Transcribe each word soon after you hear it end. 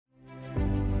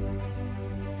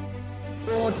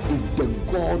God is the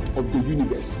God of the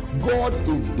universe. God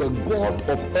is the God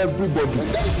of everybody. And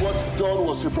that is what John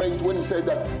was referring to when he said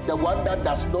that the one that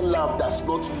does not love does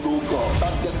not know God.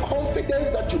 But the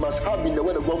confidence that you must have in the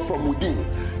word of God from within,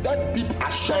 that deep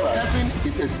assurance. Heaven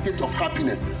is a state of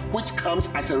happiness which comes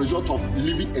as a result of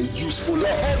living a useful life.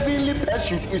 The heavenly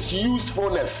pursuit is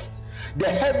usefulness. The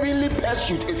heavenly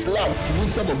pursuit is love.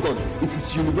 Wisdom of God, it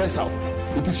is universal.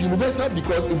 It is universal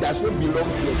because it does not belong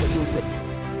to a certain sect.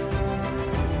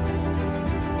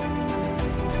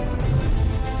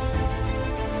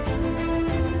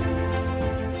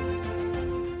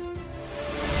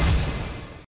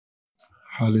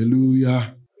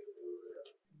 Hallelujah.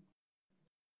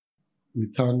 We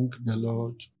thank the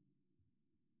Lord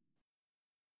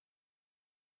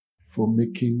for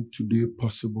making today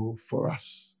possible for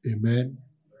us. Amen.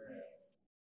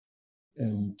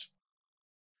 And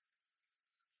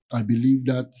I believe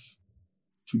that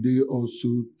today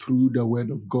also through the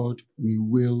word of God, we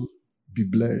will be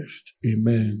blessed.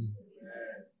 Amen.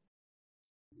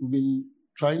 We've been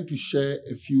trying to share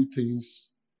a few things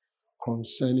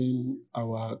concerning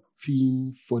our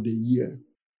theme for the year.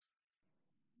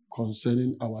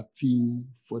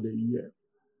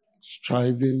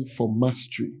 Striving for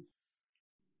mastery.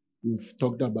 We've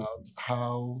talked about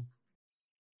how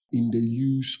in the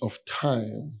use of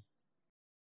time,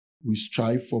 we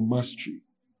strive for mastery.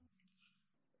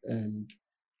 And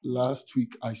last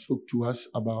week, I spoke to us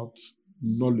about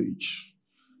knowledge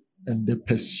and the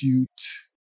pursuit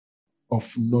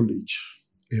of knowledge.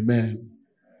 Amen.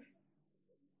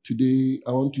 Today,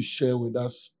 I want to share with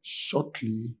us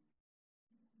shortly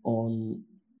on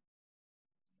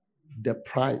the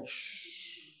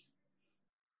price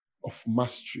of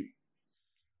mastery.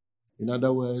 In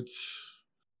other words,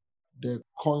 the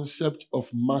concept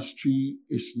of mastery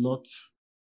is not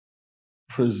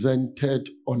presented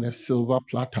on a silver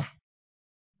platter.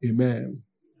 Amen.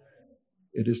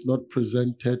 It is not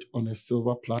presented on a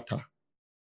silver platter.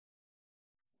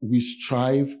 We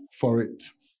strive for it.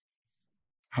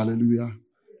 Hallelujah.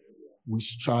 We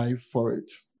strive for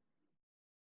it.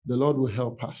 The Lord will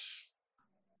help us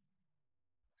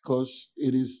because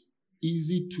it is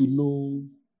easy to know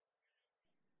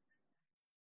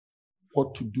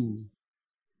what to do.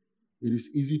 It is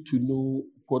easy to know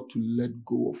what to let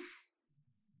go of.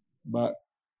 But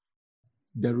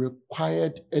the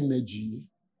required energy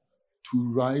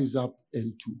to rise up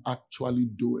and to actually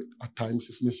do it at times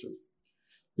is missing.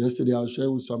 Yesterday, I was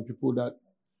sharing with some people that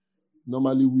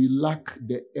normally we lack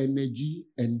the energy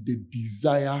and the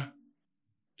desire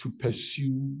to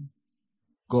pursue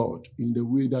God in the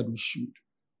way that we should.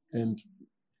 And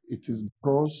it is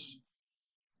because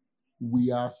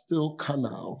we are still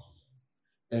carnal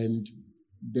and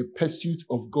the pursuit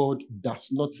of God does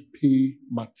not pay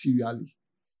materially.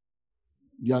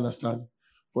 Do you understand?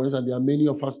 For instance, there are many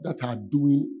of us that are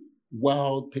doing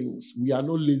wild things. We are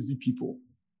not lazy people.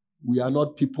 We are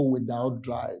not people without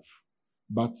drive.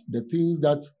 But the things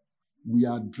that we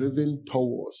are driven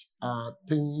towards are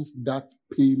things that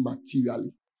pay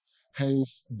materially.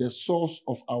 Hence, the source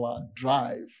of our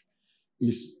drive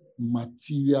is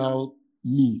material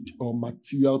need or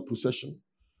material possession.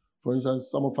 For instance,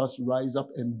 some of us rise up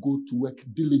and go to work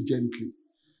diligently.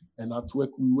 And at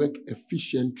work, we work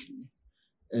efficiently.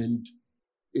 And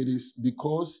it is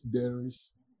because there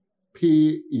is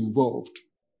pay involved.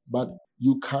 But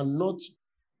you cannot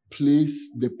place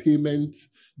the payment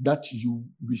that you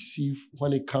receive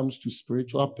when it comes to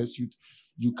spiritual pursuit.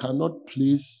 You cannot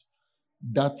place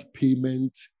that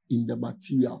payment in the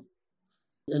material.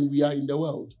 And we are in the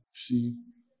world, see,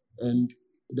 and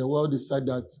the world is said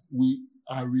that we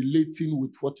are relating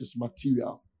with what is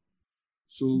material.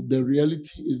 So the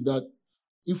reality is that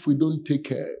if we don't take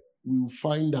care, we will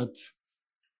find that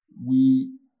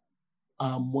we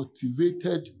are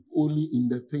motivated only in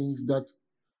the things that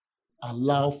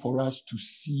allow for us to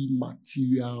see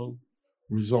material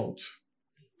results.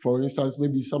 For instance,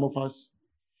 maybe some of us,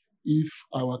 if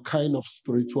our kind of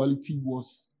spirituality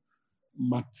was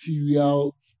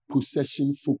material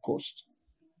possession focused,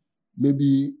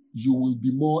 maybe you will be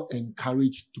more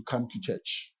encouraged to come to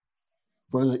church.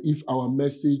 For instance, if our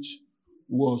message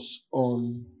was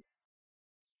on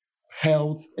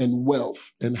health and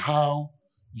wealth and how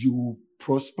you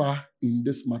prosper in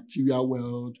this material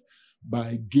world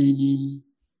by gaining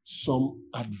some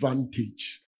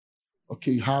advantage,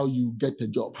 okay, how you get a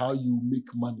job, how you make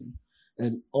money,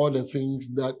 and all the things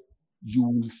that you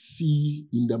will see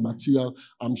in the material,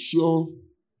 I'm sure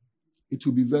it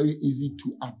will be very easy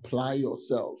to apply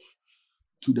yourself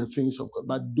to the things of God.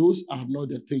 But those are not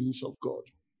the things of God.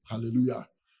 Hallelujah.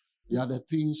 They are the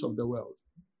things of the world.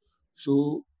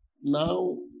 So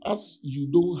now as you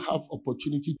don't have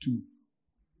opportunity to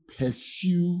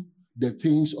pursue the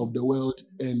things of the world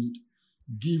and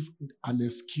give an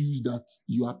excuse that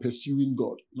you are pursuing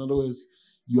God. In other words,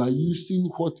 you are using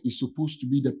what is supposed to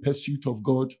be the pursuit of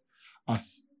God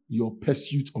as your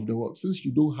pursuit of the world. Since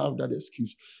you don't have that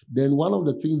excuse, then one of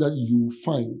the things that you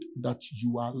find that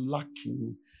you are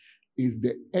lacking is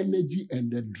the energy and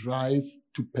the drive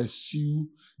to pursue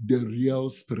the real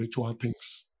spiritual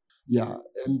things. Yeah,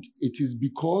 and it is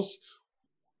because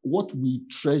what we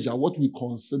treasure, what we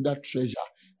consider treasure,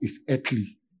 is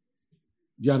earthly.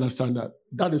 Do you understand that?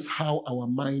 That is how our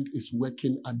mind is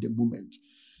working at the moment.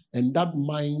 And that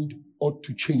mind ought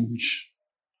to change.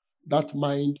 That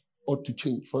mind ought to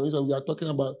change. For instance, we are talking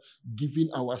about giving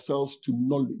ourselves to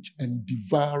knowledge and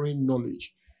devouring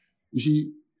knowledge. You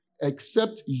see,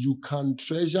 except you can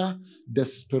treasure the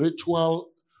spiritual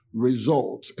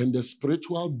results and the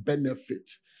spiritual benefit,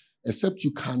 except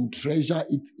you can treasure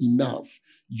it enough,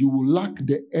 you will lack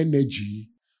the energy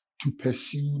to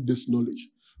pursue this knowledge.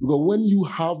 Because when you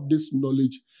have this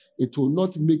knowledge, it will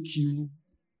not make you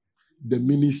the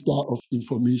minister of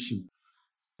information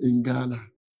in Ghana.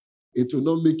 It will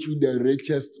not make you the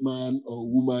richest man or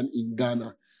woman in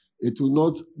Ghana. It will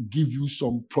not give you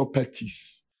some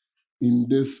properties in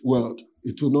this world.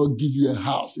 It will not give you a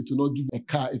house. It will not give you a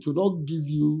car. It will not give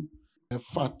you a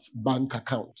fat bank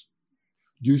account.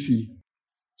 Do you see?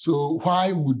 So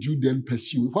why would you then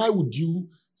pursue? Why would you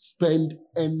spend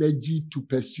energy to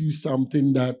pursue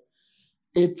something that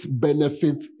its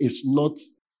benefit is not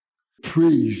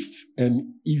praised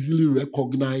and easily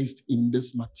recognized in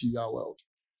this material world?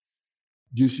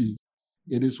 Do you see?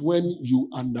 It is when you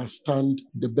understand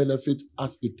the benefit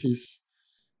as it is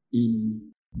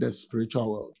in the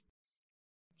spiritual world.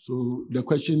 So the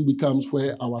question becomes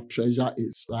where our treasure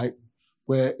is, right?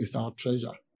 Where is our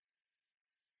treasure?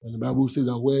 And the Bible says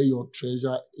that where your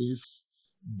treasure is,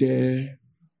 there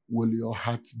will your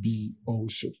heart be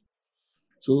also.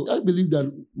 So I believe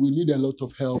that we need a lot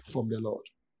of help from the Lord.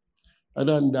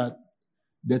 Other than that,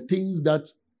 the things that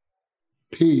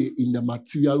pay in the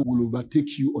material will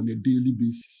overtake you on a daily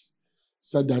basis,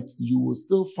 so that you will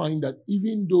still find that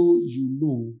even though you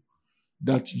know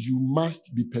that you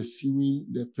must be pursuing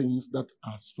the things that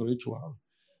are spiritual,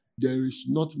 there is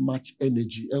not much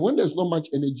energy. And when there's not much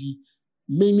energy,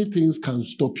 many things can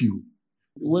stop you.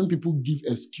 When people give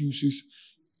excuses,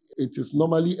 it is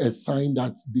normally a sign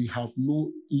that they have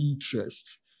no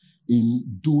interest in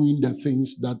doing the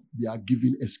things that they are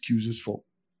giving excuses for.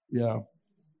 Yeah.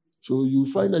 So you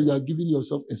find that you are giving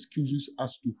yourself excuses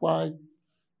as to why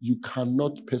you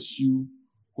cannot pursue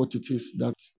what it is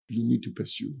that you need to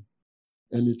pursue.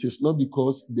 And it is not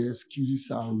because the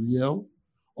excuses are real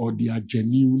or they are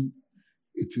genuine.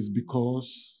 It is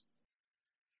because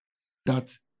that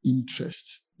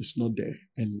interest is not there.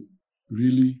 And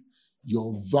really,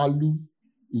 your value,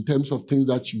 in terms of things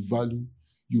that you value,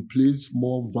 you place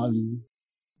more value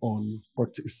on what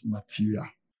is material.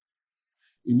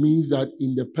 It means that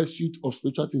in the pursuit of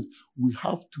spiritual things, we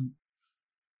have to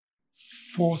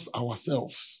force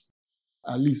ourselves.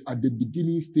 At least at the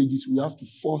beginning stages, we have to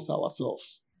force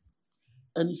ourselves.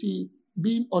 And you see,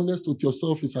 being honest with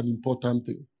yourself is an important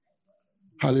thing.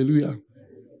 Hallelujah.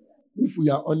 If we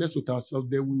are honest with ourselves,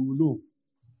 then we will know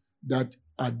that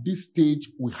at this stage,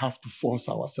 we have to force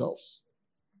ourselves.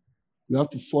 We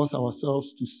have to force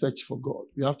ourselves to search for God.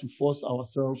 We have to force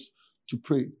ourselves to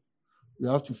pray. We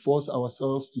have to force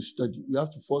ourselves to study. We have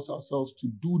to force ourselves to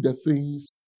do the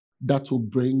things that will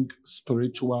bring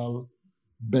spiritual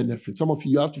benefit. Some of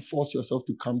you have to force yourself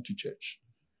to come to church.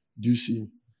 Do you see?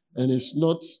 And it's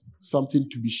not something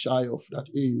to be shy of that,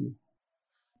 hey,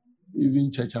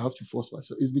 even church, I have to force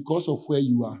myself. It's because of where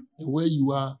you are. And where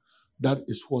you are, that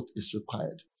is what is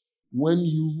required. When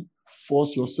you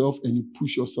force yourself and you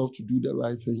push yourself to do the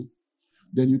right thing,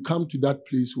 then you come to that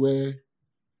place where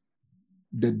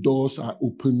the doors are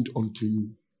opened unto you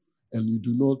and you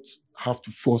do not have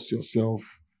to force yourself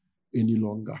any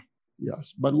longer.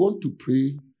 Yes. But we want to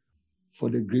pray for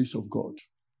the grace of God.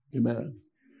 Amen.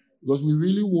 Because we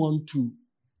really want to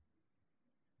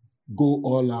go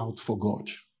all out for God.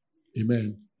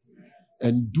 Amen.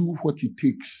 And do what it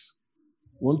takes.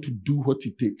 We want to do what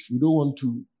it takes. We don't want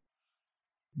to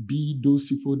be those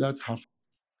people that have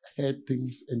heard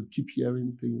things and keep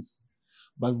hearing things,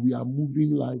 but we are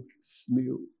moving like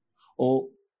snail, or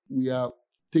we are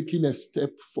taking a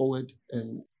step forward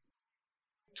and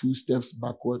 2 steps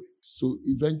backward. So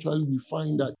eventually we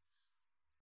find that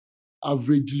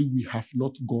averagely we have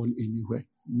not gone anywhere.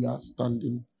 We are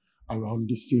standing around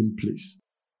the same place.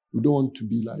 We don't want to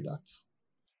be like that.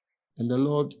 And the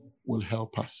Lord will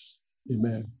help us.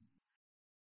 Amen.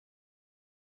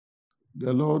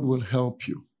 The Lord will help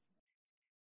you.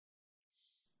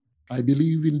 I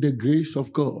believe in the grace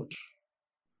of God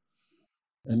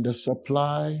and the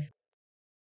supply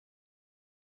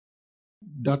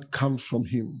that comes from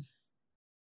Him.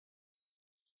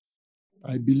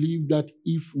 I believe that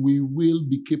if we will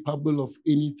be capable of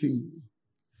anything,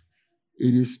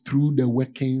 it is through the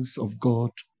workings of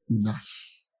God in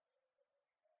us.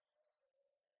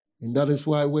 And that is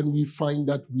why when we find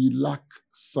that we lack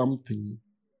something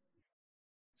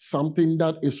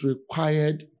that is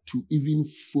required to even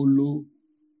follow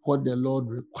what the Lord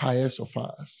requires of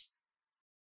us,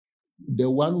 the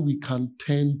one we can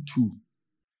turn to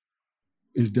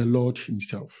is the Lord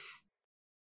Himself.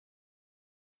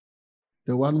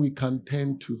 The one we can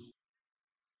turn to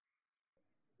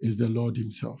is the Lord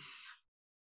Himself.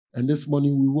 And this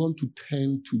morning we want to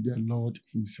turn to the Lord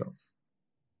Himself.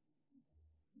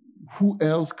 Who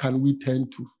else can we turn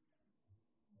to?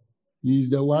 He is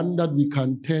the one that we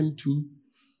can turn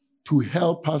to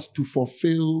help us to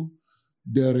fulfill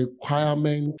the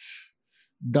requirements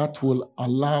that will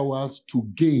allow us to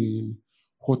gain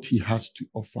what He has to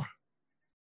offer.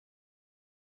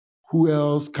 Who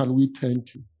else can we turn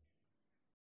to?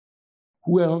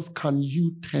 Who else can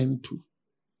you turn to?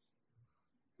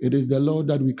 It is the Lord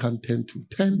that we can turn to.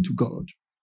 Turn to God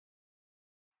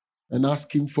and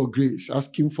ask Him for grace,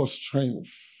 ask Him for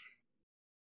strength.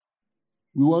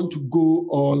 We want to go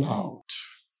all out.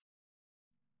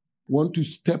 We want to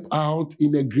step out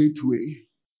in a great way.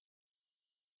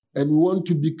 And we want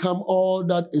to become all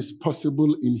that is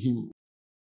possible in Him.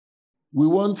 We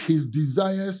want His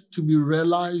desires to be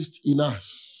realized in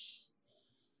us.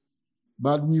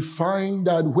 But we find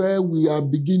that where we are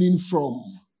beginning from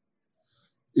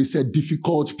is a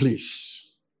difficult place.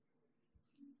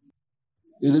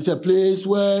 It is a place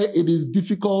where it is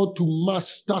difficult to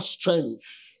master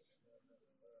strength,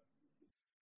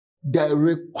 the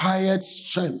required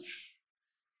strength.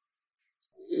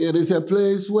 It is a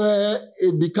place where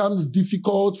it becomes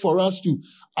difficult for us to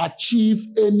achieve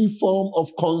any form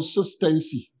of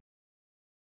consistency.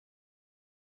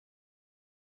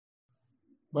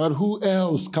 But who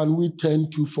else can we turn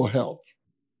to for help?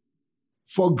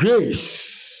 For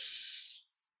grace.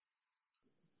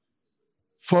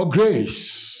 For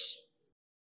grace.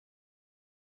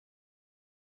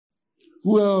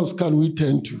 Who else can we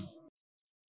turn to?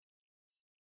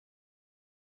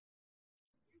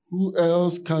 Who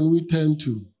else can we turn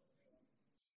to?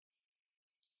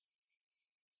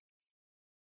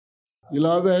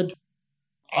 Beloved,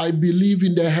 I believe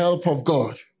in the help of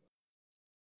God.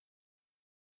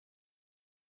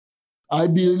 I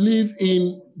believe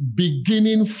in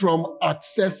beginning from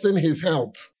accessing His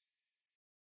help.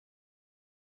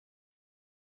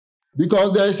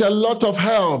 Because there is a lot of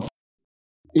help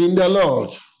in the Lord.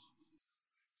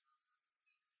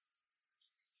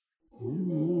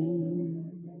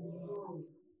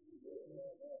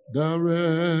 The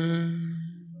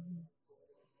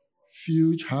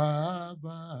refuge have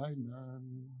I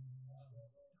none.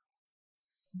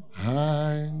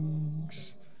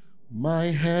 Hangs my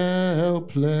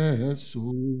helpless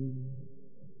soul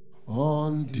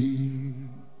on Thee.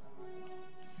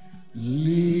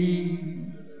 Leave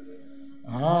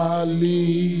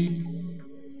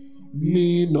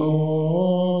me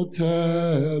not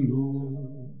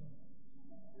alone.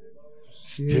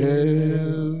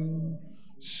 Still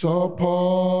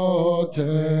support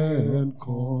and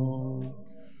comfort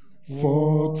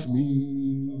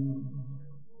me.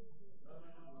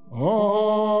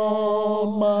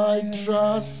 All my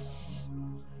trust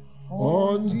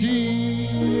on Thee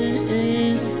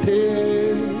is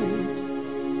stayed.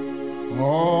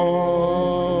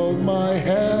 All my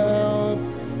help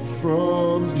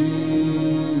from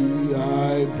Thee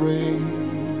I bring.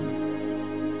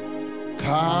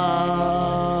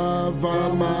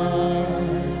 Cover my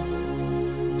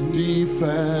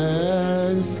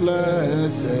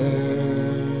defenseless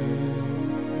end.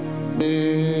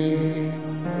 In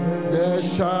the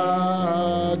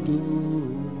shadow,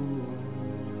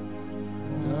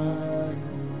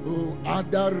 oh,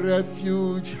 other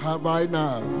refuge have I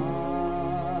now.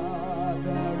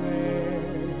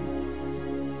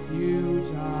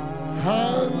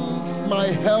 Hangs my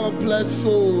helpless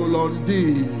soul on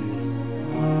Thee.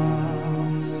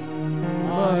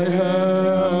 My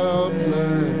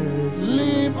helpless,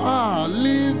 leave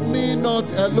me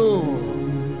not alone.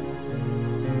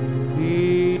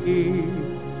 Leave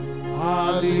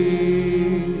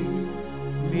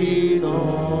me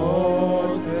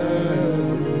not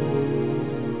alone.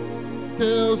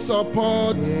 Still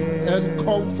support and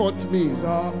comfort me.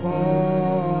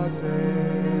 Support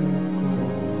and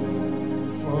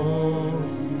comfort.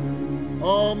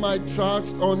 All All my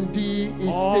trust on thee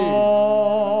is stayed.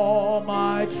 All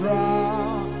my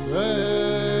trust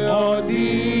On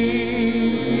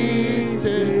thee is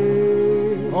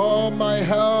stayed. All my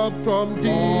help from thee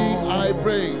I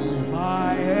bring.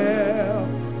 My help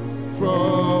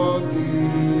From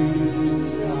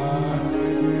thee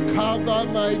cover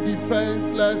my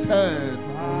defenseless head.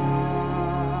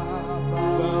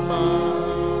 Cover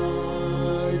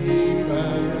my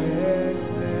defense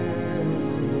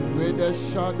with the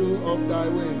shadow of thy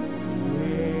wing.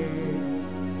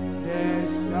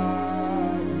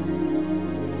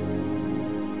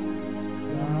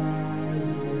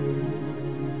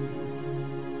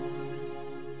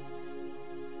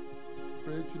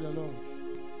 Pray to the Lord.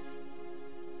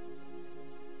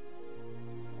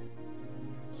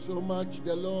 So much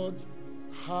the Lord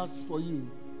has for you.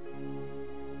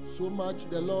 So much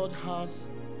the Lord has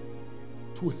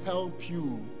to help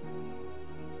you.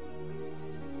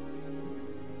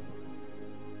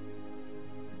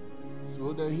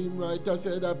 So the hymn writer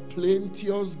said that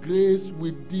plenteous grace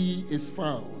with thee is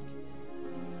found.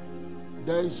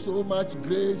 There is so much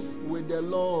grace with the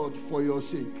Lord for your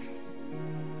sake.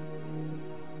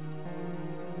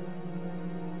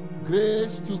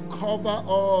 Grace to cover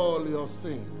all your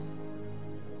sin.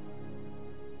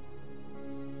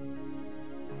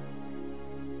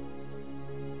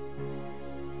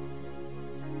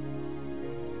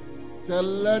 So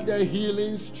let the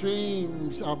healing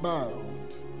streams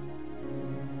abound.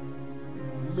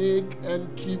 Make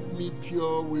and keep me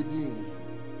pure within.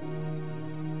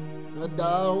 That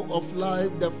thou of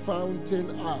life the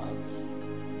fountain art.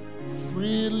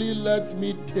 Freely let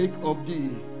me take of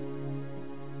thee.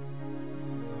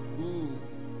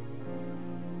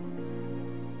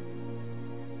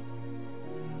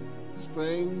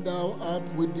 Spring thou up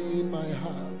within my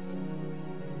heart.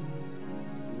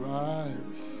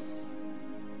 Rise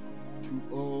to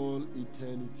all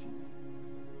eternity.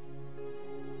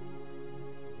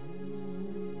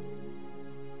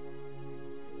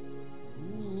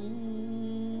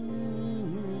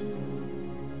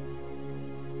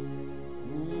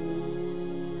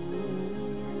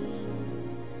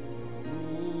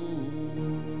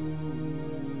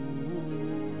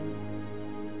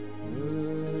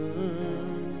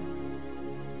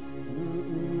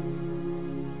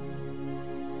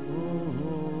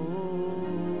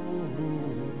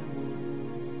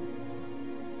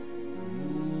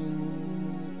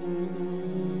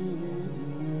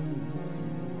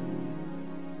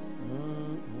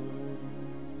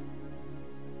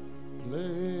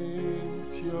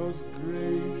 Plenteous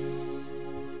grace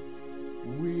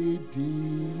with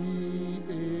thee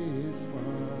is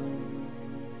found.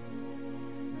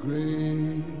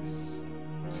 Grace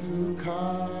to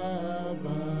cover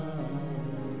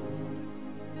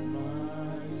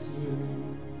my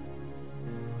sin.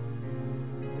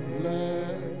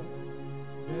 Let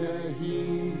the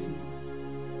healing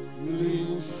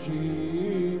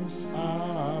streams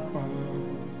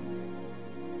abound.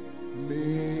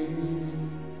 Make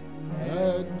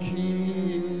and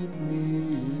keep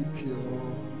me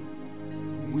pure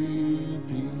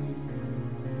within.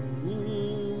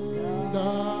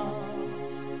 Thou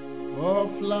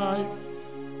of life,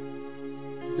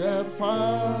 the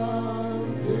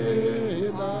fountain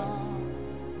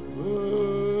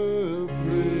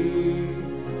freely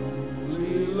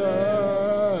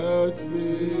let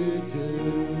me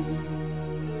take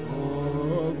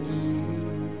of thee.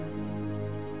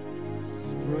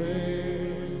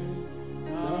 Spring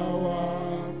thou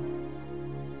up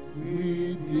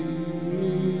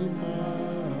within my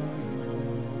heart.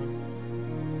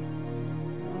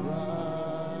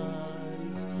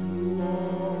 Rise to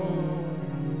all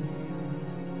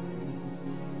eternity.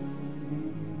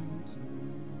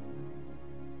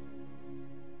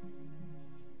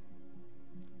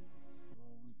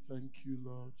 Oh, we thank you,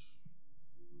 Lord.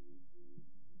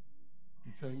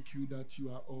 We thank you that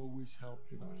you are always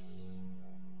helping us.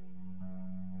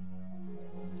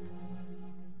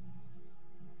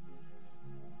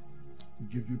 We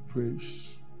give you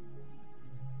praise.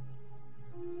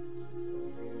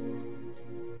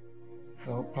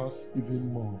 Help us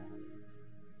even more.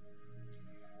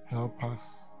 Help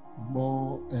us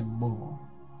more and more.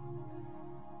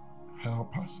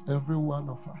 Help us, every one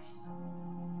of us.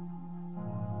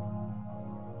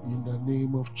 In the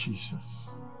name of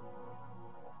Jesus.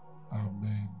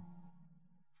 Amen.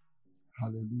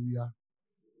 Hallelujah.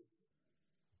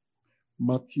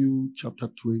 Matthew chapter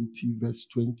 20, verse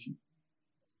 20.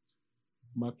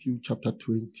 Matthew chapter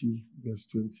 20, verse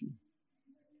 20.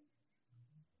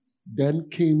 Then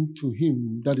came to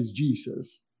him, that is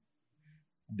Jesus,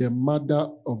 the mother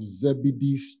of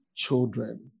Zebedee's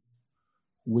children,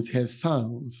 with her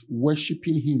sons,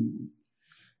 worshiping him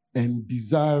and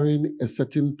desiring a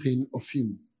certain thing of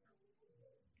him.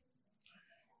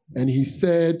 And he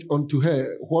said unto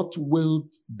her, What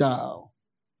wilt thou?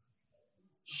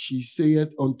 She saith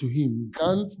unto him,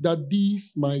 Grant that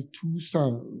these my two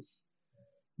sons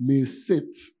may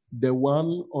sit, the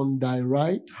one on thy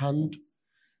right hand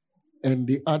and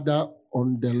the other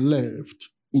on the left,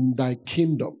 in thy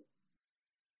kingdom.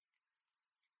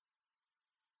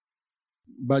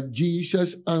 But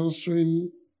Jesus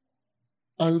answering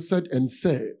answered and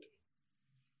said,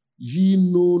 Ye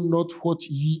know not what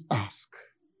ye ask.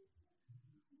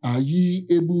 Are ye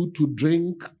able to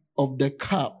drink of the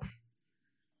cup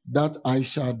that I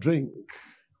shall drink,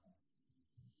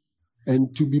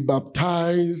 and to be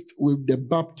baptized with the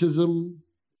baptism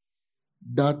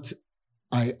that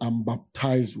I am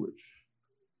baptized with?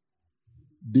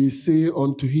 They say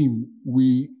unto him,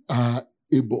 We are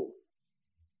able.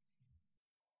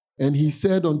 And he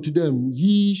said unto them,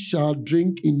 Ye shall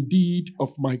drink indeed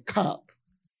of my cup,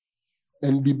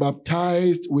 and be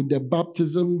baptized with the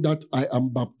baptism that I am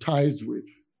baptized with.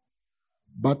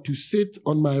 But to sit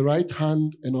on my right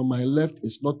hand and on my left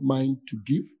is not mine to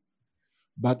give,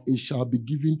 but it shall be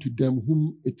given to them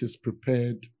whom it is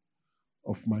prepared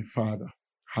of my Father.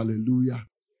 Hallelujah.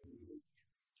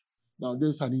 Now,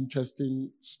 there's an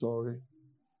interesting story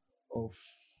of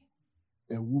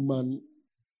a woman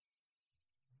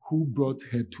who brought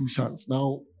her two sons.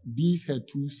 Now, these her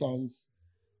two sons,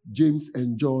 James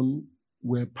and John,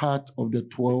 were part of the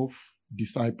 12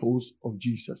 disciples of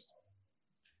Jesus.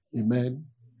 Amen.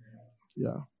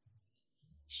 Yeah.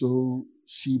 So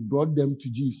she brought them to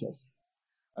Jesus.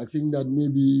 I think that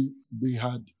maybe they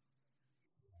had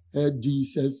heard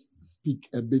Jesus speak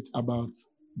a bit about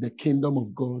the kingdom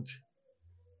of God.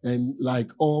 And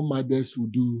like all mothers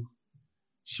would do,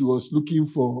 she was looking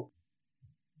for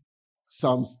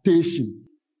some station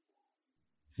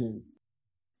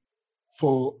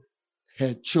for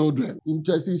her children.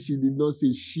 Interesting, she did not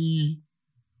say she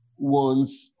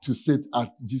wants to sit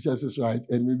at Jesus' right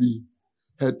and maybe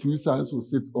her two sons will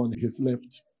sit on his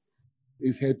left.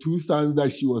 It's her two sons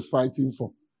that she was fighting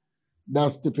for.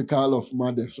 That's typical of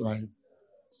mothers, right?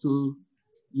 So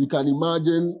you can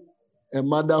imagine a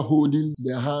mother holding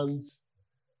the hands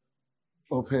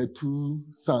of her two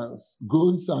sons,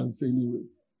 grown sons anyway,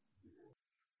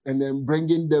 and then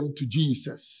bringing them to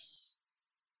Jesus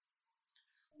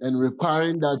and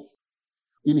requiring that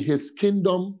in his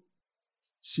kingdom,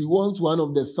 she wants one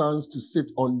of the sons to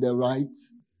sit on the right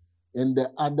and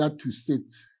the other to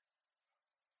sit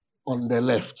on the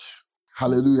left.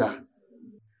 Hallelujah.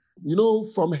 You know,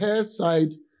 from her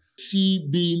side, she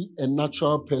being a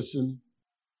natural person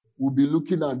will be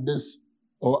looking at this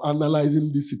or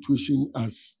analyzing this situation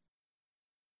as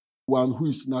one who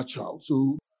is natural.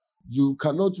 So you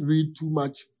cannot read too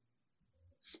much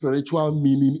spiritual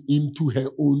meaning into her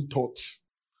own thoughts.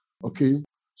 Okay?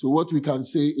 So what we can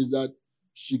say is that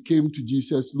she came to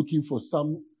Jesus looking for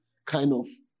some kind of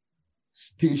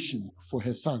station for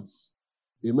her sons.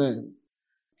 Amen.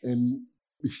 And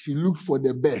she looked for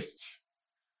the best,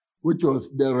 which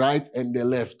was the right and the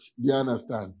left. Do you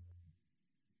understand?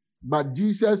 But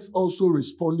Jesus also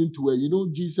responding to her. You know,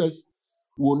 Jesus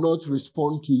will not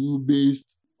respond to you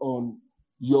based on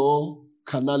your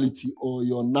carnality or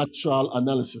your natural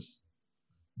analysis.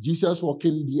 Jesus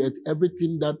walking the earth,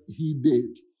 everything that he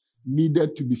did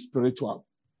needed to be spiritual.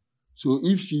 So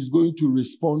if she's going to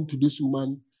respond to this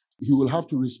woman, he will have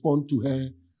to respond to her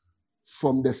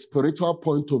from the spiritual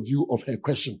point of view of her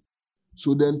question.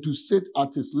 So then to sit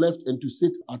at his left and to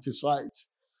sit at his right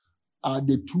are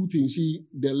the two things. See,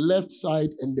 the left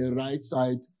side and the right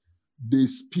side, they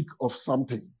speak of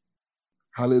something.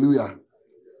 Hallelujah.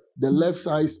 The left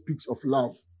side speaks of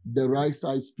love. The right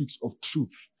side speaks of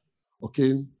truth.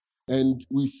 Okay? And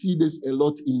we see this a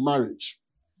lot in marriage.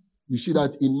 You see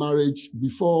that in marriage,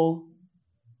 before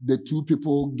the two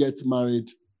people get married,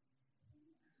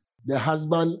 the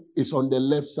husband is on the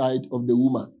left side of the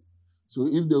woman. So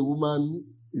if the woman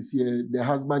is here, the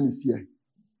husband is here.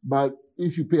 But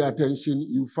if you pay attention,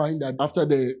 you find that after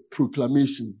the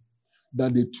proclamation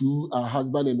that the two are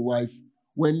husband and wife,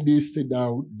 when they sit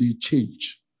down, they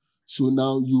change. So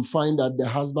now you find that the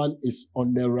husband is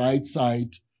on the right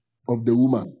side of the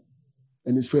woman.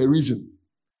 And it's for a reason.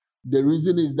 The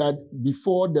reason is that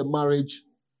before the marriage,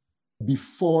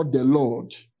 before the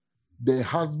Lord, the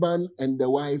husband and the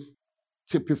wife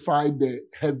typify the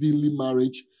heavenly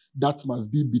marriage that must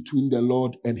be between the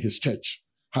Lord and his church.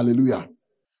 Hallelujah.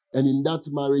 And in that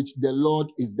marriage, the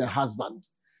Lord is the husband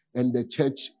and the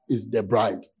church is the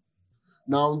bride.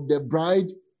 Now, the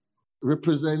bride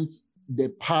represents the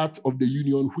part of the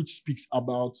union which speaks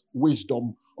about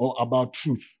wisdom or about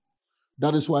truth.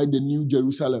 That is why the New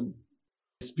Jerusalem,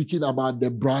 speaking about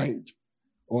the bride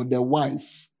or the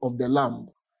wife of the Lamb,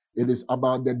 it is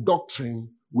about the doctrine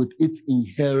with its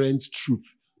inherent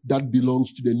truth that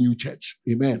belongs to the new church.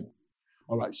 Amen.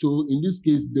 All right. So in this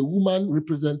case, the woman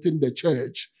representing the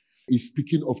church is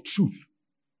speaking of truth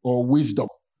or wisdom.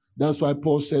 That's why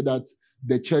Paul said that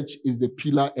the church is the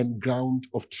pillar and ground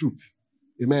of truth.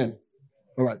 Amen.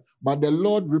 All right. But the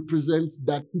Lord represents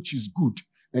that which is good.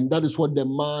 And that is what the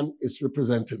man is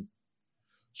representing.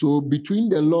 So between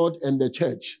the Lord and the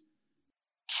church,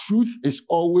 truth is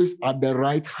always at the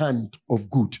right hand of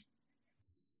good.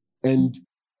 And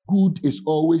good is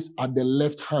always at the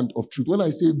left hand of truth. When I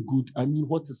say good, I mean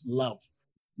what is love.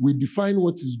 We define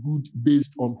what is good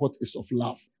based on what is of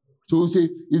love. So we say,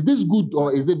 is this good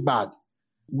or is it bad?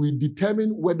 We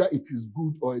determine whether it is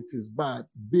good or it is bad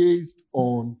based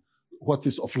on what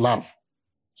is of love.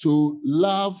 So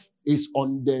love is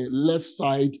on the left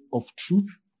side of truth,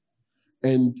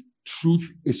 and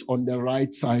truth is on the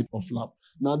right side of love.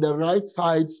 Now, the right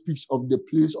side speaks of the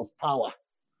place of power,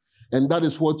 and that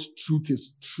is what truth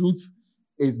is. Truth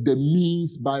is the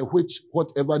means by which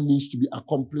whatever needs to be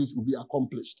accomplished will be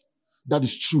accomplished. That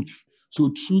is truth.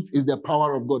 So truth is the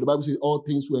power of God. The Bible says all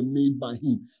things were made by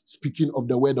him, speaking of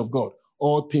the word of God.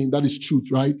 All things, that is truth,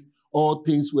 right? All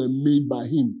things were made by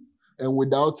him, and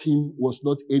without him was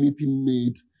not anything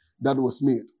made that was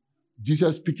made.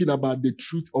 Jesus speaking about the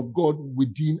truth of God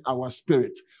within our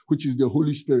spirit, which is the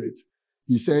Holy Spirit.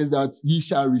 He says that ye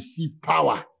shall receive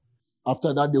power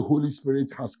after that the Holy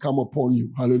Spirit has come upon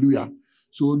you. Hallelujah.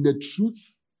 So the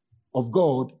truth of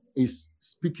God is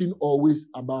speaking always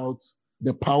about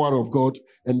the power of God,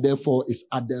 and therefore is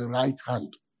at the right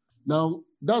hand. Now,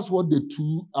 that's what the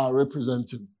two are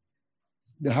representing,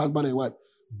 the husband and wife,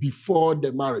 before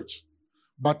the marriage.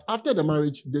 But after the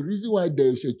marriage, the reason why there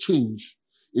is a change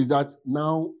is that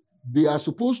now they are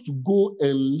supposed to go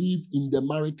and live in the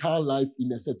marital life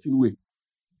in a certain way.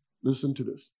 Listen to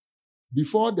this.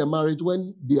 Before the marriage,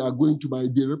 when they are going to marry,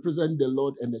 they represent the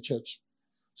Lord and the church.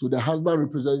 So the husband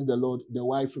represents the Lord, the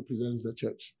wife represents the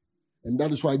church. And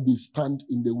that is why they stand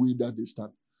in the way that they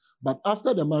stand. But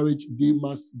after the marriage, they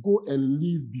must go and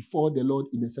live before the Lord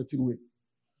in a certain way.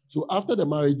 So after the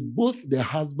marriage, both the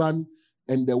husband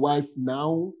and the wife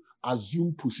now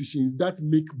assume positions that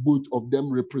make both of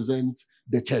them represent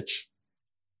the church.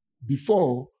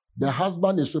 Before, the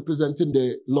husband is representing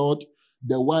the Lord,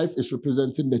 the wife is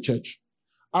representing the church.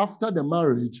 After the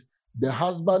marriage, the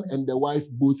husband and the wife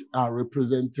both are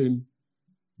representing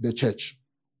the church.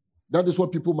 That is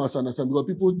what people must understand, because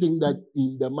people think that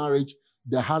in the marriage,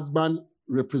 the husband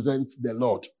represents the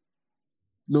Lord.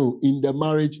 No, in the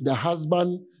marriage, the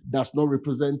husband does not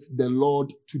represent the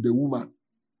Lord to the woman.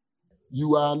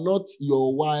 You are not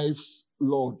your wife's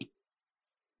Lord.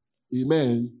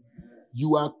 Amen.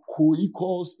 You are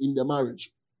co-equals in the marriage.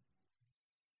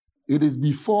 It is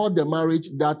before the marriage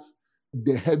that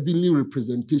the heavenly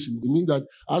representation. It means that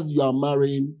as you are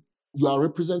marrying, you are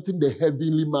representing the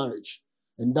heavenly marriage.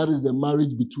 And that is the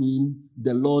marriage between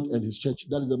the Lord and his church.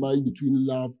 That is the marriage between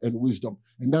love and wisdom.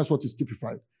 And that's what is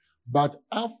typified. But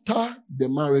after the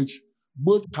marriage,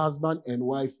 both husband and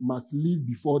wife must live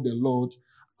before the Lord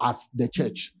as the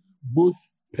church, both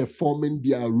performing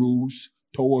their roles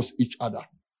towards each other.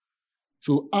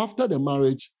 So after the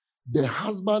marriage, the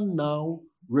husband now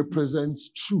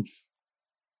represents truth.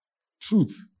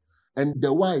 Truth. And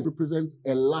the wife represents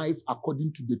a life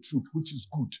according to the truth, which is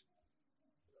good.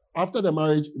 After the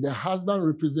marriage, the husband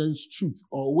represents truth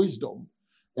or wisdom,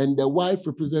 and the wife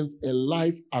represents a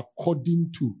life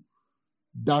according to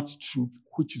that truth,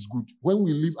 which is good. When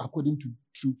we live according to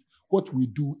truth, what we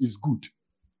do is good.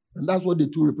 And that's what the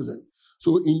two represent.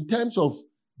 So in terms of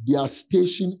their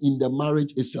station in the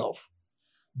marriage itself,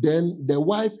 then the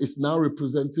wife is now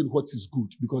representing what is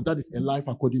good, because that is a life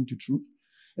according to truth,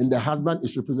 and the husband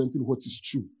is representing what is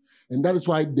true. And that is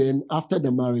why then after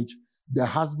the marriage, the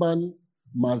husband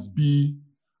must be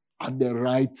at the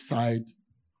right side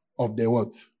of the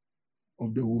what?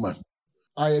 Of the woman.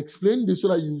 I explained this so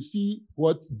that you see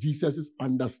what Jesus'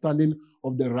 understanding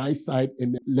of the right side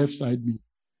and the left side mean.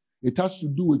 It has to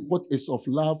do with what is of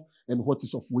love and what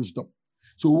is of wisdom.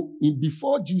 So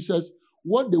before Jesus,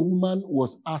 what the woman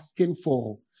was asking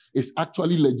for is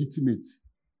actually legitimate.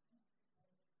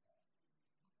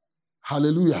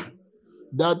 Hallelujah.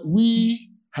 That we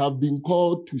have been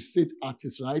called to sit at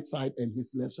his right side and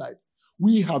his left side.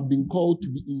 We have been called to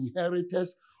be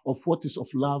inheritors of what is of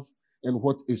love and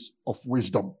what is of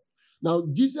wisdom. Now,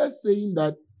 Jesus saying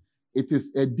that it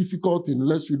is a difficult thing.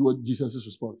 Let's read what Jesus'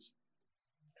 response.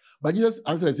 But Jesus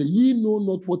answered and said, ye know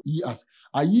not what ye ask.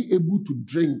 Are ye able to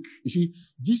drink? You see,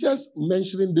 Jesus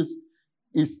mentioning this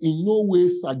is in no way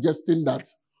suggesting that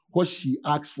what she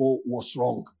asked for was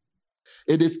wrong.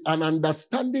 It is an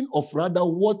understanding of rather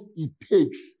what it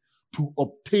takes to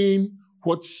obtain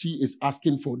what she is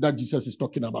asking for that Jesus is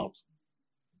talking about.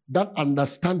 That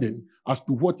understanding as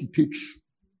to what it takes.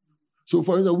 So,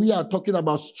 for instance, we are talking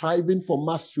about striving for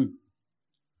mastery.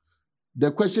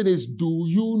 The question is, do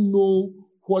you know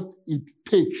what it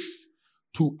takes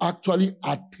to actually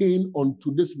attain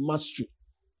onto this mastery?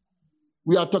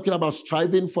 We are talking about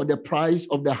striving for the prize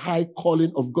of the high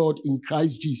calling of God in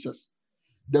Christ Jesus.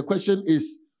 The question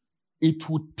is, it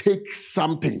would take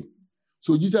something.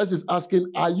 So Jesus is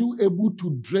asking, are you able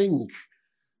to drink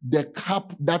the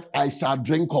cup that I shall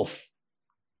drink of?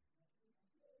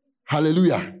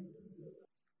 Hallelujah.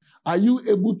 Are you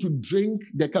able to drink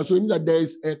the cup? So it means that there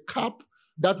is a cup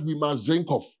that we must drink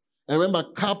of. And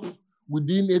remember, cup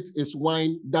within it is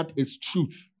wine, that is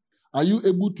truth. Are you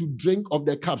able to drink of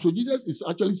the cup? So Jesus is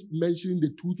actually mentioning the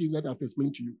two things that I've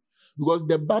explained to you. Because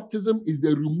the baptism is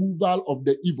the removal of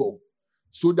the evil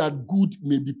so that good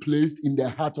may be placed in the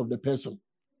heart of the person.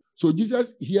 So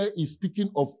Jesus here is speaking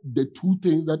of the two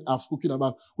things that I've spoken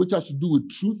about, which has to do with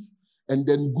truth and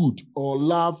then good, or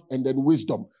love and then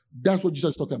wisdom. That's what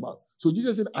Jesus is talking about. So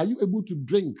Jesus said, are you able to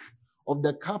drink of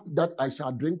the cup that I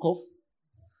shall drink of?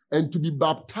 And to be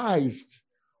baptized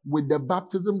with the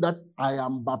baptism that I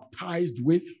am baptized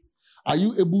with? Are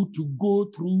you able to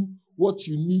go through what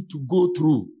you need to go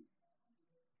through?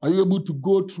 Are you able to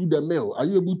go through the mill? Are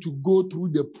you able to go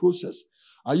through the process?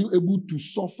 Are you able to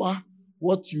suffer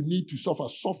what you need to suffer?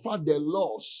 Suffer the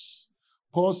loss.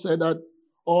 Paul said that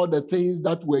all the things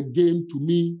that were gained to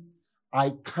me,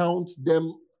 I count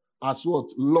them as what?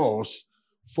 Loss,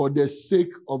 for the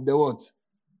sake of the what?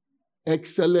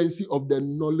 Excellency of the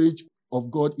knowledge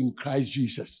of God in Christ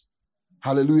Jesus.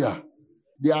 Hallelujah.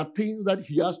 There are things that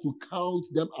he has to count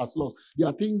them as loss. There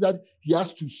are things that he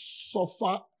has to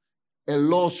suffer a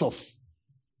loss of,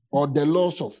 or the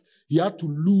loss of. He had to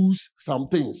lose some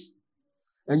things.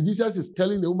 And Jesus is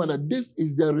telling the woman that this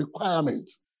is the requirement.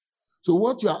 So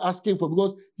what you are asking for,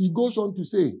 because he goes on to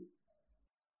say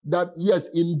that yes,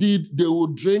 indeed, they will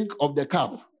drink of the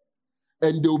cup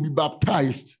and they will be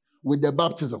baptized with the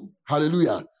baptism.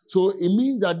 Hallelujah. So it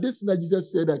means that this that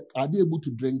Jesus said that are they able to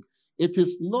drink? It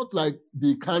is not like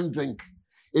they can't drink.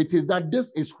 It is that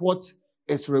this is what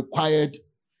is required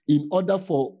in order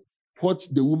for what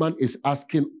the woman is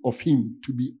asking of him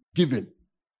to be given.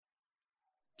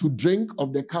 To drink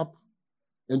of the cup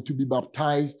and to be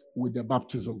baptized with the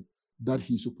baptism that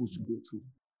he's supposed to go through.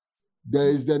 There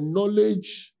is the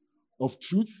knowledge of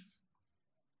truth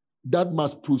that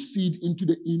must proceed into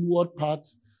the inward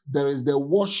parts. There is the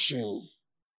washing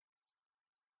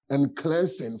and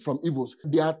cleansing from evils.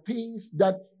 There are things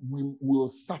that we will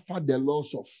suffer the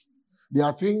loss of. There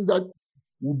are things that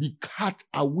will be cut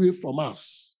away from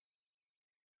us.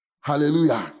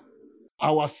 Hallelujah.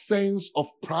 Our sense of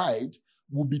pride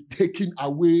will be taken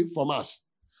away from us.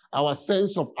 Our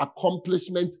sense of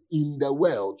accomplishment in the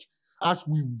world, as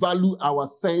we value our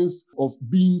sense of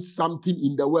being something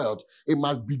in the world, it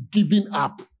must be given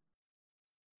up.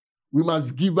 We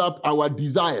must give up our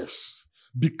desires,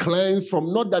 be cleansed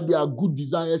from, not that they are good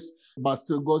desires, but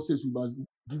still God says we must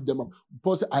give them up.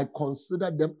 Paul said, I consider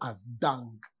them as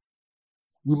dung.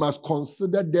 We must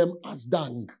consider them as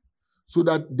dung, so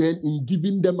that then in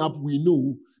giving them up, we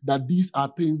know that these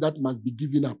are things that must be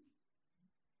given up.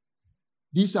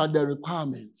 These are the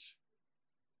requirements.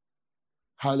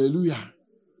 Hallelujah.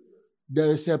 There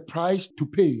is a price to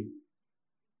pay.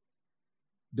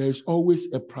 There is always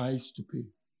a price to pay.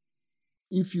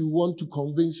 If you want to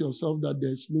convince yourself that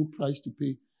there is no price to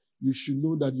pay, you should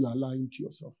know that you are lying to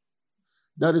yourself.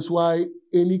 That is why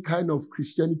any kind of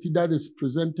Christianity that is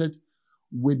presented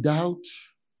without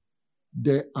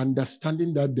the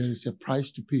understanding that there is a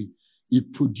price to pay,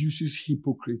 it produces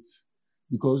hypocrites,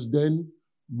 because then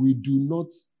we do not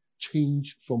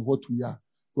change from what we are.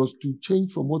 Because to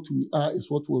change from what we are is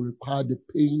what will require the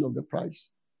paying of the price.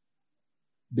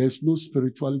 There's no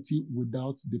spirituality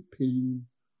without the paying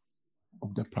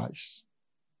of the price.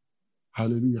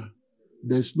 Hallelujah.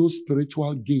 There's no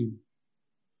spiritual gain.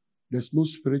 There's no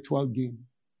spiritual gain.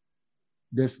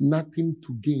 There's nothing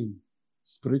to gain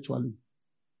spiritually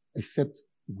except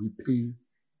we pay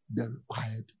the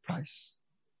required price.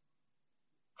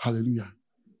 Hallelujah.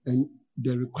 And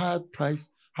the required price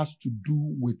has to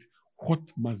do with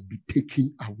what must be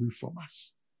taken away from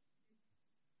us.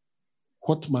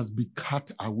 What must be cut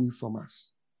away from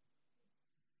us.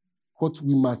 What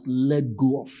we must let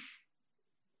go of.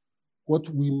 What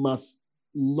we must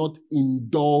not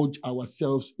indulge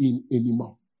ourselves in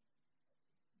anymore.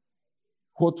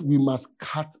 What we must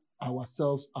cut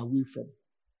ourselves away from.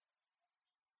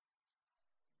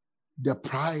 The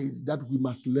pride that we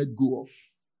must let go of.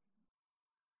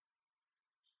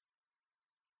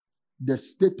 The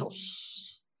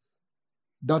status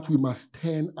that we must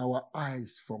turn our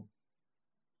eyes from.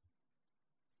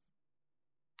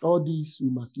 All these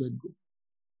we must let go.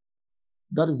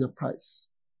 That is the price.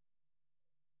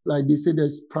 Like they say,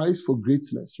 there's price for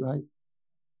greatness, right?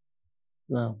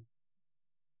 Well,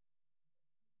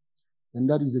 and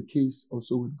that is the case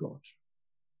also with God.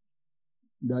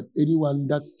 That anyone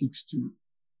that seeks to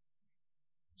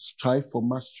strive for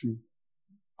mastery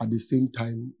at the same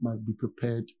time must be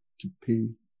prepared to pay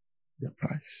the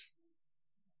price.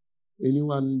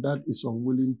 Anyone that is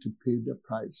unwilling to pay the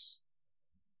price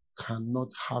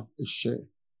cannot have a share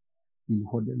in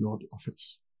what the Lord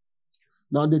offers.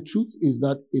 Now, the truth is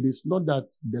that it is not that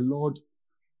the Lord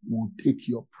will take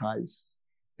your price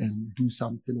and do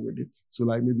something with it. So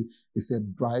like maybe it's a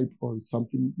bribe or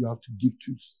something you have to give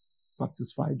to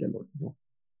satisfy the Lord. No.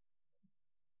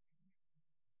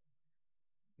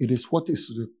 It is what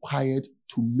is required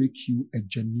to make you a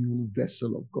genuine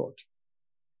vessel of God.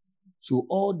 So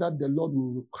all that the Lord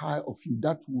will require of you,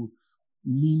 that will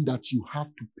mean that you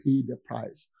have to pay the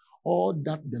price. All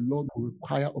that the Lord will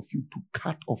require of you to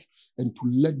cut off and to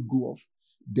let go of.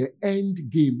 The end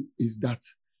game is that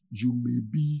you may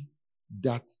be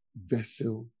that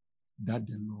vessel that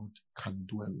the Lord can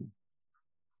dwell in.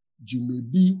 You may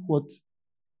be what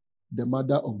the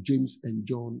mother of James and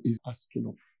John is asking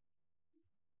of.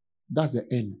 That's the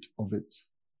end of it.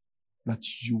 That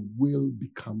you will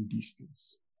become these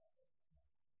things.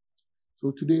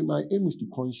 So today my aim is to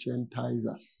conscientize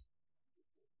us.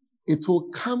 It will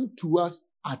come to us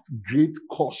at great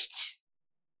cost.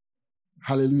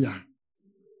 Hallelujah.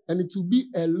 And it will be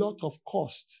a lot of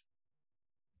cost.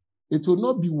 It will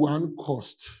not be one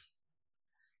cost.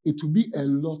 It will be a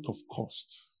lot of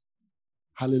costs.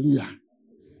 Hallelujah.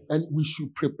 And we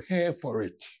should prepare for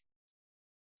it.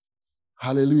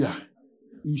 Hallelujah.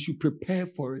 You should prepare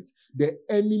for it. The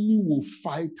enemy will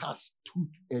fight us tooth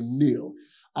and nail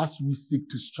as we seek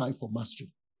to strive for mastery.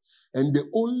 And the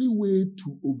only way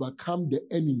to overcome the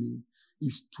enemy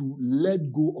is to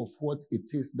let go of what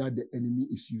it is that the enemy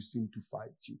is using to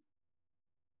fight you.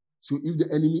 So if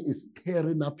the enemy is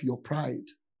tearing up your pride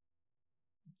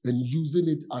and using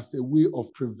it as a way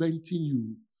of preventing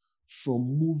you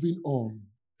from moving on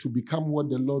to become what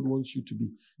the Lord wants you to be,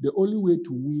 the only way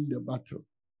to win the battle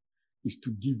is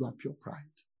to give up your pride.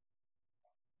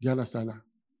 Do you understand that?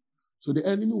 So the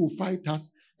enemy will fight us,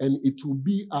 and it will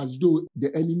be as though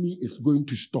the enemy is going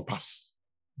to stop us.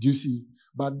 Do you see?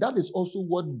 But that is also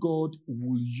what God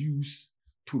will use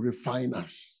to refine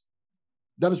us.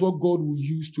 That is what God will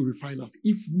use to refine us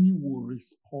if we will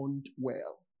respond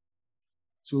well.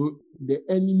 So the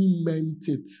enemy meant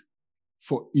it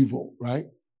for evil, right?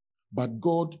 But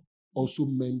God also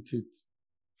meant it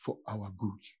for our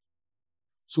good.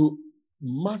 So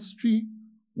mastery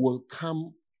will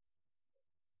come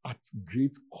at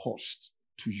great cost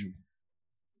to you.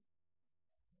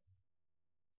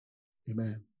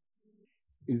 Amen.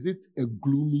 Is it a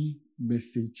gloomy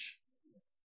message?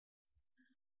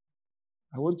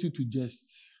 I want you to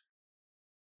just,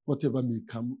 whatever may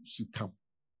come, should come.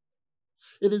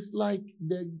 It is like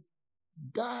the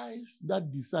guys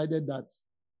that decided that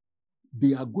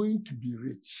they are going to be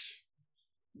rich.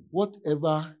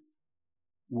 Whatever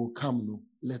will come, no,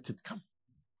 let it come.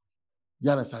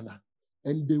 You understand that?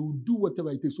 And they will do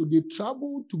whatever it takes. So they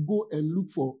travel to go and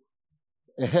look for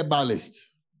a herbalist.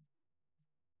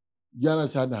 You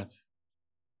understand that?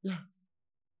 Yeah.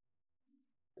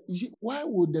 You see, why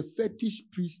would the fetish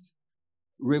priest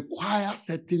require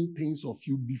certain things of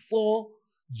you before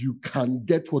you can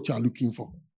get what you are looking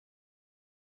for?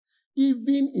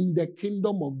 Even in the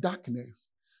kingdom of darkness,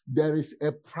 there is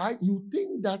a price. You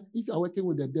think that if you are working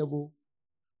with the devil,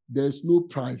 there's no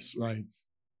price, right?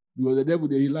 Because the devil,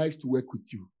 he likes to work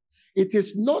with you. It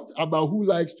is not about who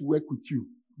likes to work with you.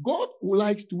 God who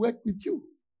likes to work with you.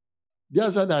 Do you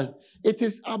understand that? It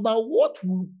is about what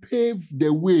will pave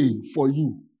the way for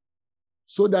you.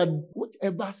 So that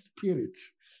whatever spirit,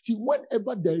 see,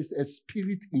 whenever there is a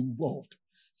spirit involved,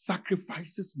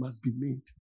 sacrifices must be made.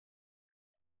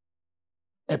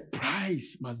 A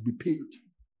price must be paid.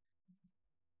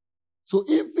 So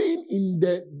even in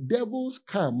the devil's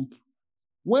camp,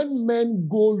 when men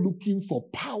go looking for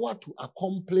power to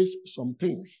accomplish some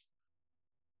things,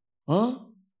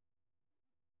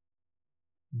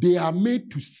 they are made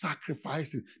to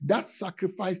sacrifice it. That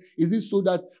sacrifice, is it so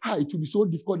that it will be so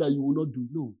difficult that you will not do?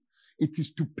 No. it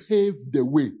is to pave the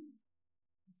way.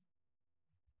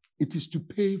 It is to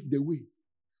pave the way.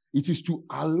 It is to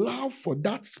allow for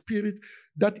that spirit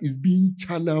that is being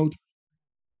channeled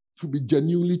to be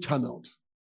genuinely channeled.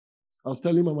 I was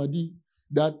telling Mama D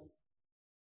that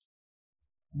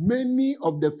many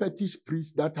of the fetish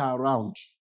priests that are around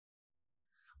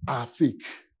are fake.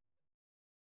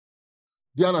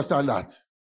 Do you understand that?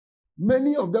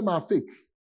 Many of them are fake.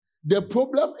 The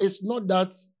problem is not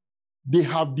that they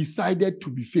have decided to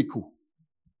be fake.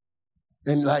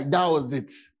 And like that was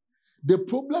it. The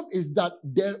problem is that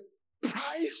the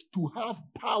price to have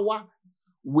power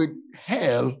with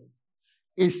hell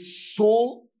is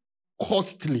so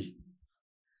costly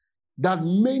that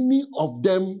many of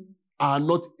them are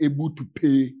not able to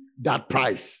pay that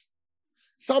price.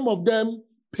 Some of them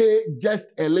pay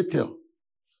just a little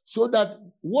so that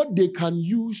what they can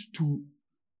use to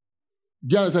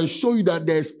show you that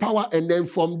there's power, and then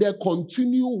from there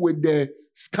continue with the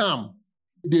scam.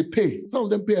 They pay. Some of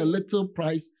them pay a little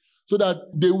price so that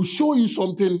they will show you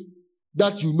something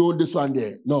that you know this one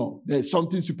there. No, there's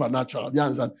something supernatural. Do you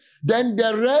understand? Then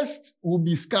the rest will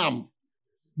be scam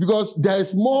because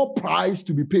there's more price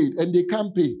to be paid and they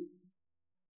can't pay.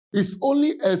 It's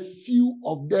only a few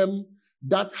of them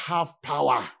that have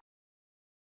power.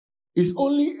 It's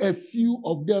only a few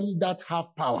of them that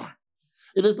have power.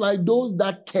 It is like those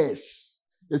that curse.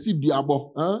 You see,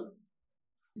 diabo, huh?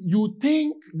 You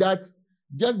think that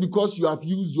just because you have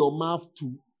used your mouth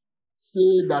to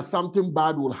say that something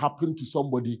bad will happen to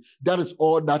somebody, that is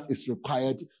all that is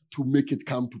required to make it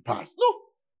come to pass. No.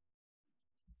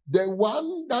 The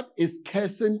one that is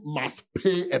cursing must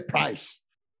pay a price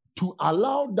to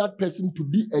allow that person to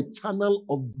be a channel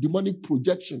of demonic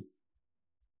projection.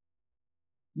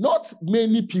 Not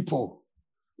many people.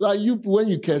 Like you, when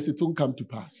you curse, it won't come to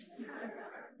pass.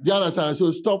 Do you understand? So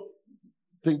stop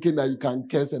thinking that you can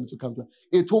curse and it will come to pass.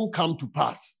 It won't come to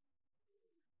pass.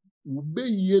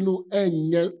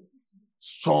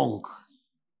 Strong.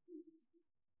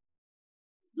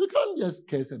 You can't just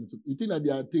curse and you think that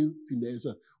there are things in there.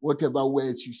 So whatever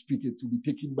words you speak, it will be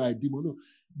taken by a demon. No.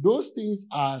 Those things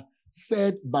are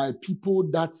said by people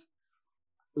that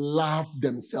love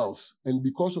themselves. And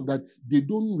because of that, they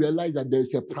don't realize that there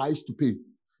is a price to pay.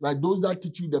 Like those that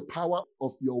teach you the power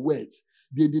of your words.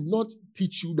 They did not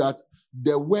teach you that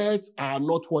the words are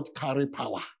not what carry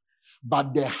power,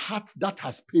 but the heart that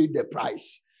has paid the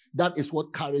price. That is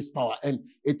what carries power. And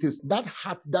it is that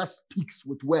heart that speaks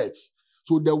with words.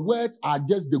 So the words are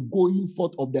just the going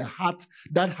forth of the heart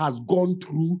that has gone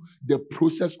through the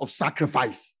process of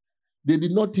sacrifice. They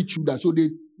did not teach you that. So they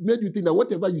made you think that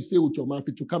whatever you say with your mouth,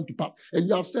 it will come to pass. And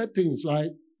you have said things,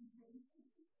 right?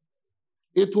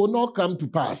 It will not come to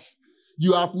pass.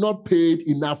 You have not paid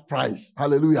enough price.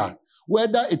 Hallelujah.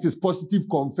 Whether it is positive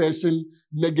confession,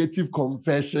 negative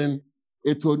confession,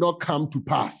 it will not come to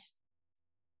pass.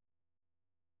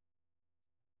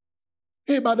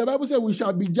 Hey, but the Bible says we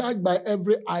shall be judged by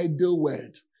every idle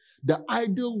word. The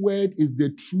idle word is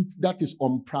the truth that is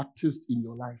unpracticed in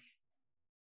your life.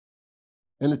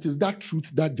 And it is that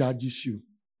truth that judges you.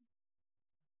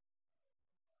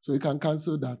 So you can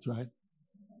cancel that, right?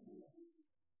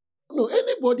 No,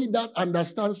 anybody that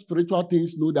understands spiritual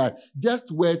things know that just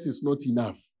words is not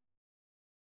enough.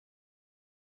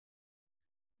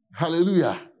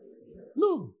 Hallelujah.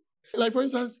 No. Like for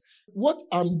instance, what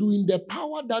I'm doing, the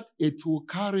power that it will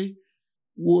carry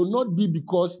will not be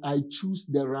because I choose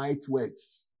the right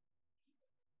words.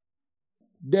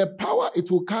 The power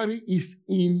it will carry is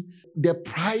in the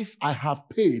price I have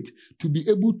paid to be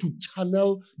able to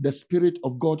channel the Spirit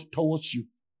of God towards you.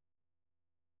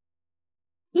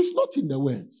 It's not in the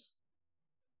words.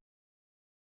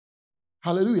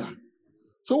 Hallelujah.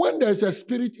 So when there's a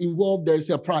spirit involved, there's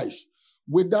a price.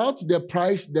 Without the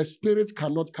price, the spirit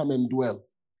cannot come and dwell.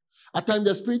 At times,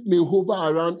 the spirit may hover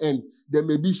around and there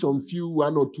may be some few,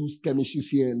 one or two skirmishes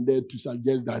here and there to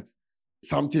suggest that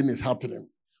something is happening.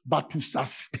 But to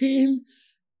sustain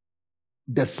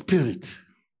the spirit,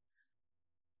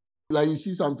 like you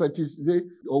see some fetishes say,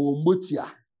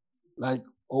 Owomotia, like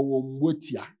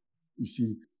Owomotia. You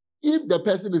see, if the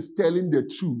person is telling the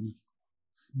truth,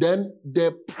 then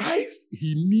the price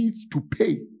he needs to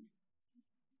pay.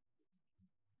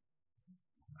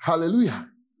 Hallelujah.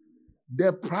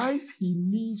 The price he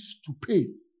needs to pay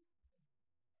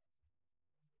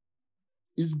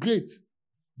is great.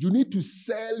 You need to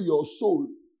sell your soul.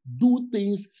 Do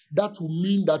things that will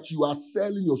mean that you are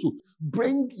selling your soul.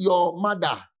 Bring your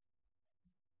mother.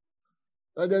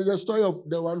 There's a story of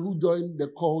the one who joined the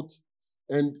cult,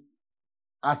 and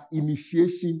as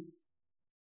initiation,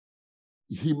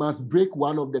 he must break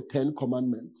one of the 10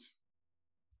 commandments.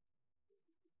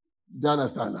 Do you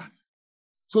understand that?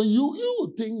 So you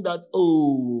would think that,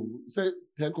 oh, say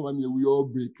 10 commandments, we all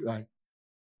break, right?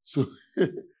 So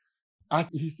as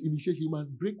his initiation, he must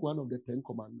break one of the 10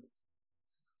 commandments.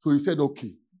 So he said,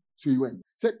 okay. So he went. He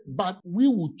said, but we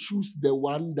will choose the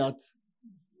one that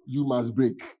you must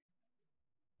break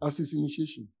as his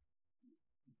initiation.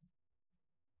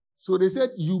 So they said,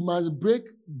 you must break,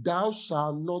 thou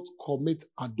shalt not commit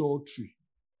adultery.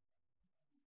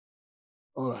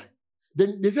 All right.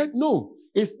 Then they said, no,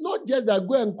 it's not just that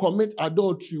go and commit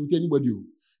adultery with anybody.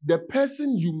 The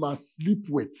person you must sleep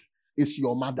with is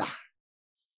your mother.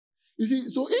 You see,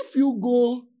 so if you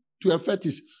go to a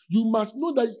fetish, you must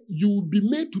know that you will be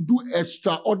made to do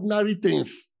extraordinary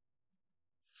things.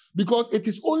 Because it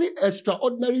is only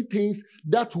extraordinary things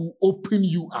that will open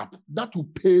you up, that will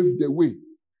pave the way.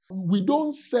 We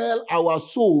don't sell our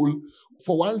soul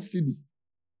for one cedi.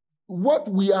 What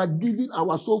we are giving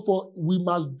our soul for, we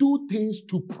must do things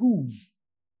to prove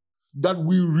that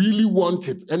we really want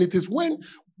it. And it is when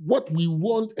what we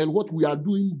want and what we are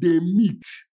doing, they meet.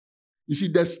 You see,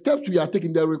 the steps we are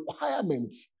taking, the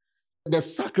requirements, the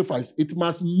sacrifice, it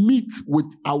must meet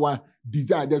with our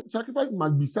desire. The sacrifice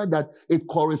must be said that it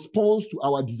corresponds to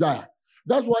our desire.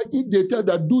 That's why if they tell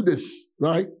that do this,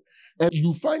 right? And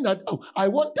you find that, oh, I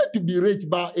wanted to be rich,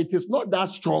 but it is not that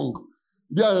strong.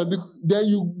 Yeah, then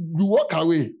you walk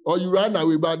away or you run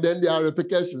away, but then there are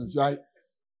repercussions, right?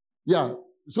 Yeah.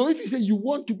 So if you say you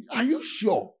want to, are you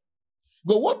sure?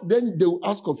 But what then they will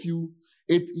ask of you,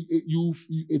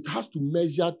 it has to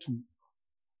measure to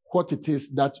what it is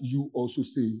that you also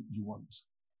say you want.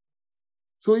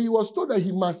 So he was told that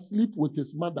he must sleep with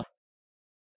his mother.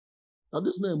 Now,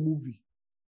 this is not a movie.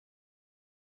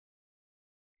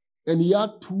 And he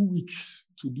had 2 weeks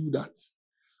to do that.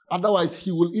 Otherwise,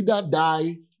 he will either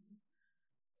die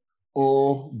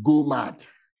or go mad.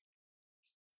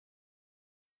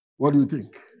 What do you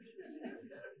think?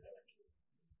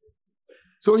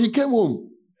 So he came home.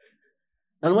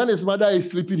 And when his mother is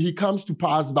sleeping, he comes to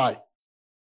pass by.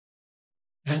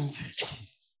 And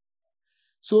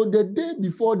so the day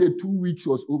before the 2 weeks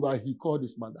was over, he called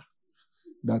his mother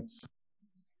that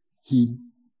he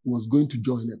was going to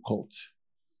join a cult.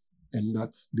 And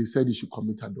that they said he should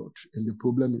commit adultery. And the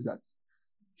problem is that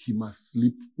he must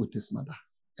sleep with his mother.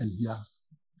 And he has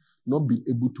not been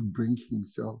able to bring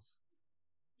himself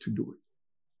to do it.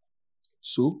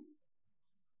 So,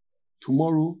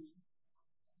 tomorrow,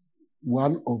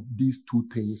 one of these 2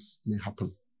 things may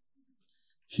happen.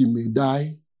 He may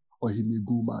die or he may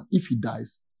go mad. If he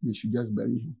dies, they should just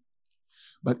bury him.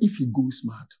 But if he goes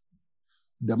mad,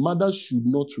 the mother should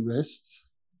not rest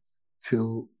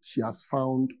till she has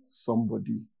found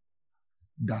somebody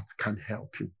that can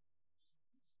help him.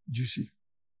 Do you see?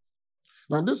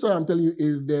 Now, this what I'm telling you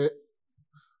is the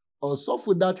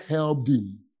software that helped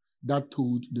him that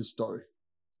told the story.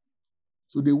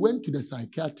 So they went to the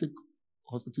psychiatric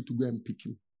hospital to go and pick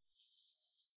him.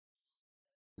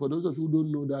 For those of you who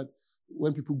don't know that,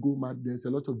 when people go mad, there's a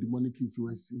lot of demonic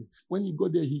influence in it. When he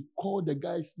got there, he called the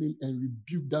guy's name and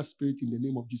rebuked that spirit in the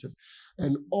name of Jesus.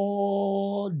 And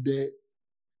all the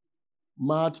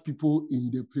mad people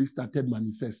in the place started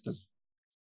manifesting.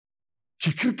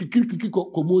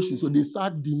 Commotion. So they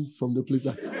sacked him from the place.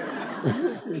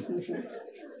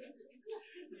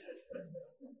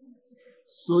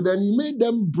 So then he made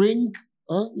them bring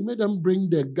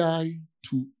the guy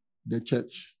to the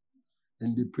church.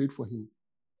 And they prayed for him.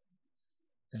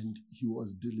 And he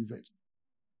was delivered.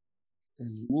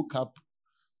 And he woke up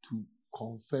to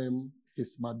confirm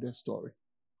his mother's story.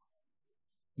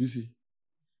 You see?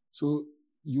 So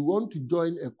you want to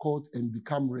join a cult and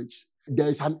become rich. There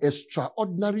is an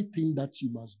extraordinary thing that you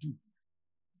must do.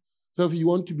 So if you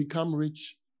want to become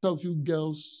rich, some of you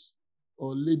girls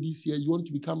or ladies here, you want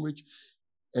to become rich,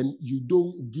 and you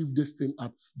don't give this thing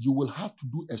up, you will have to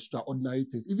do extraordinary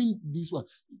things. Even this one,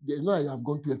 there's no I have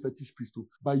gone to a fetish priest,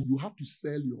 but you have to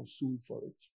sell your soul for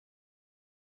it.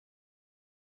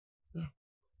 Yeah.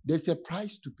 There's a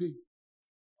price to pay.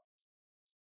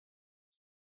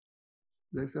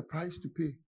 There's a price to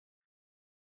pay.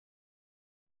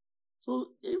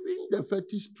 So even the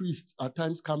fetish priests at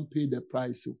times can't pay the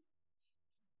price.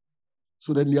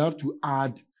 So then they have to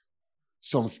add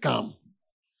some scam.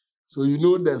 So you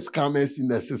know the scammers in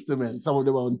the system, and some of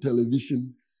them are on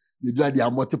television. They do like they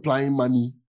are multiplying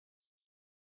money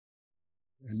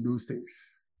and those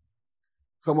things.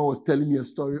 Someone was telling me a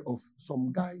story of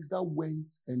some guys that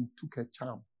went and took a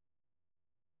charm.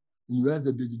 And you realize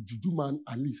that the juju man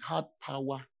at least had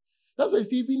power. That's why you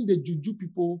see even the juju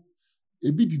people,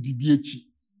 a bit DBH.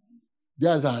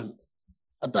 There's an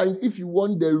at times if you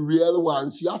want the real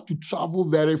ones, you have to travel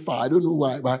very far. I don't know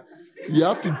why, but You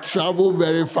have to travel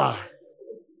very far.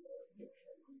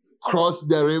 Cross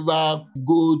the river,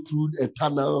 go through a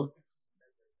tunnel,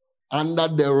 under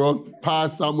the rock,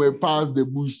 pass somewhere, past the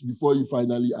bush before you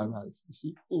finally arrive. You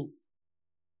see?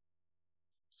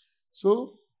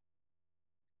 So,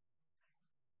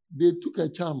 they took a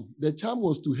charm. The charm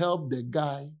was to help the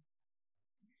guy.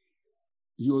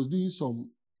 He was doing some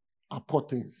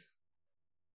apportings.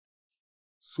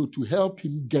 So, to help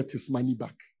him get his money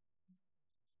back.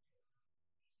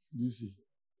 You see?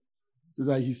 It's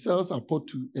like he sells apport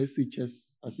to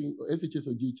SHS, I think, SHS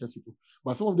or JHS people.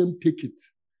 But some of them take it.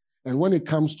 And when it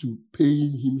comes to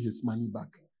paying him his money back,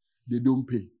 they don't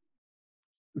pay.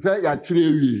 So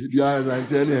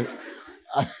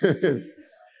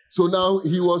now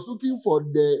he was looking for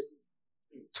the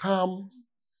charm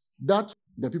that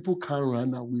the people can't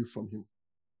run away from him.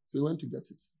 So he went to get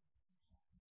it.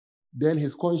 Then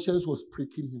his conscience was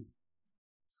pricking him.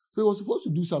 So he was supposed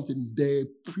to do something. The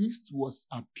priest was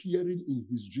appearing in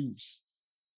his dreams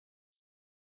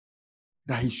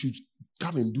that he should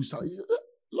come and do something.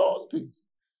 Long things.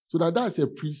 So that's a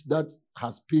priest that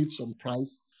has paid some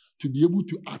price to be able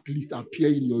to at least appear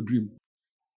in your dream.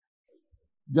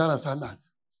 Do you understand that?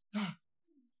 Yeah.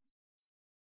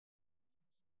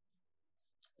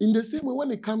 In the same way,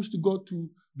 when it comes to God too,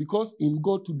 because in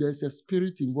God too, there's a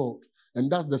spirit involved, and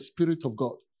that's the Spirit of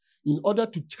God. In order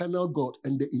to channel God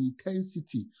and the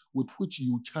intensity with which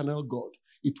you channel God,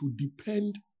 it will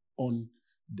depend on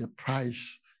the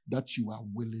price that you are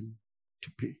willing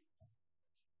to pay.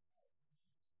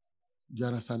 Do you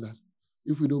understand that?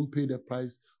 If we don't pay the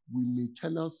price, we may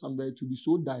channel somewhere to be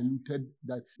so diluted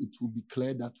that it will be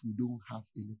clear that we don't have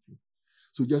anything.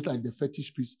 So just like the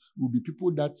fetish priest, will be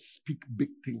people that speak big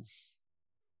things,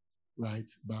 right?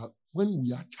 But when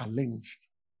we are challenged,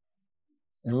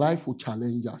 and life will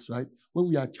challenge us, right? When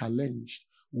we are challenged,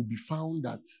 we'll be found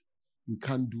that we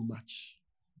can't do much.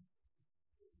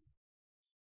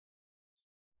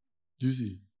 Do you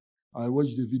see? I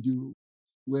watched the video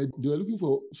where they were looking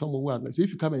for someone who had, like, so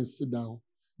if you come and sit down,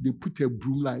 they put a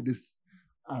broom like this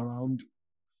around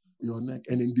your neck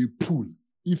and then they pull.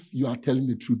 If you are telling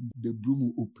the truth, the broom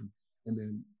will open and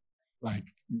then, like,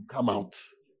 you come out.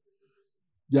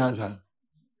 Yes, sir.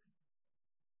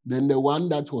 Then the one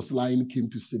that was lying came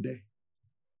to sit there.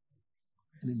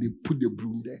 And then they put the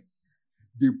broom there.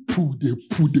 They pulled,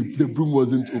 the broom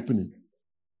wasn't opening.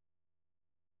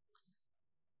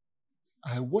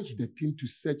 I watched the thing to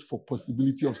search for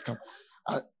possibility of scam.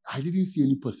 I didn't see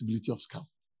any possibility of scam.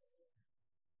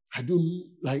 I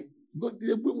don't, like,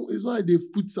 it's not like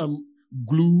they've put some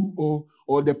glue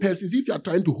or the persons, if you are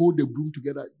trying to hold the broom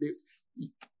together,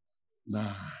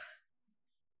 nah.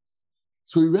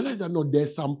 So you realize that no,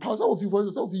 there's some power. Some of you,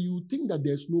 you think that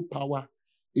there's no power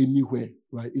anywhere,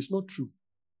 right? It's not true.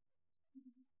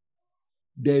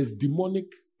 There's demonic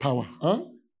power. Huh?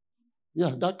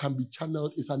 Yeah, that can be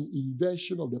channeled. It's an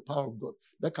inversion of the power of God.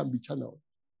 That can be channeled.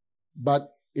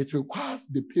 But it requires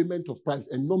the payment of price,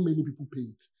 and not many people pay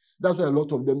it. That's why a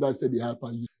lot of them that say they have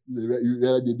power, you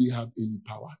realize they didn't have any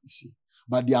power, you see.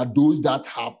 But there are those that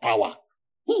have power.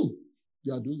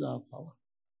 There are those that have power.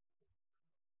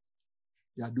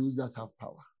 There are those that have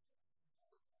power.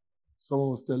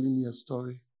 Someone was telling me a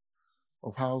story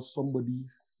of how somebody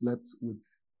slept with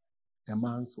a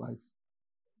man's wife.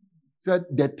 He said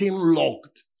the thing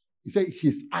locked. He said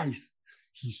his eyes,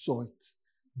 he saw it.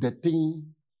 The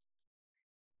thing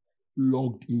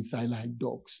locked inside like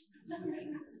dogs.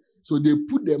 So they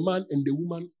put the man and the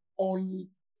woman on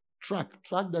track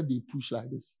that they push like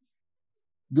this.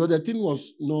 The other thing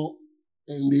was no,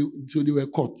 and so they were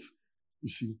caught, you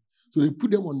see. So they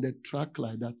put them on the track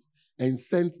like that and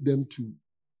sent them to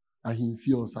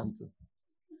Ahimfi or something.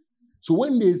 So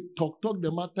when they talk the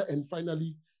matter, and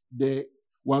finally the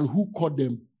one who caught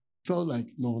them felt like,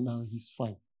 no, now he's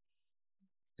fine.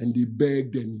 And they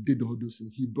begged and did all those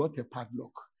things. He brought a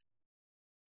padlock.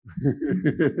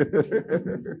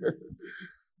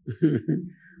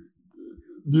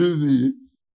 Do you see?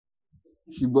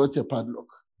 He brought a padlock.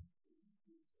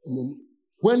 And then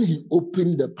when he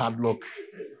opened the padlock,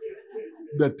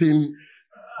 the thing.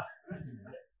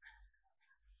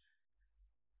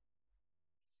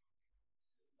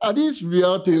 Are these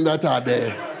real things that are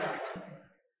there?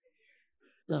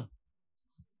 Yeah.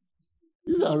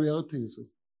 These are real things.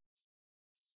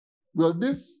 Well,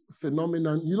 this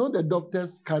phenomenon, you know, the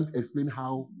doctors can't explain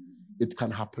how it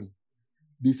can happen.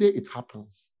 They say it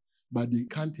happens, but they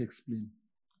can't explain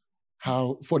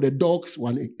how. For the dogs,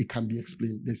 one, it can be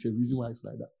explained. There's a reason why it's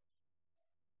like that.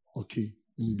 Okay.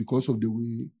 And it's because of the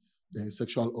way the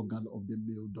sexual organ of the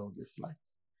male dog is like.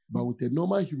 But with a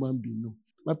normal human being, no.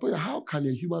 My point, how can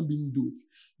a human being do it?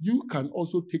 You can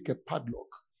also take a padlock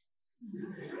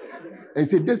and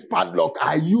say, this padlock,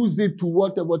 I use it to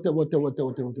whatever.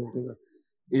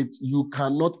 You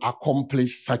cannot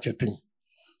accomplish such a thing.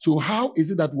 So how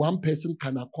is it that one person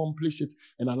can accomplish it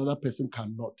and another person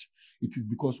cannot? It is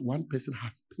because one person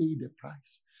has paid the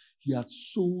price. He has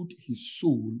sold his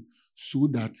soul so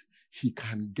that he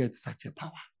can get such a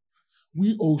power.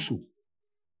 We also,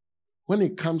 when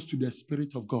it comes to the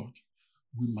Spirit of God,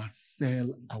 we must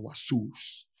sell our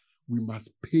souls. We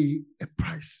must pay a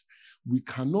price. We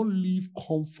cannot live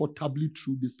comfortably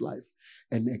through this life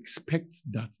and expect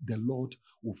that the Lord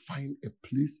will find a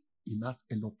place in us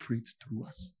and operate through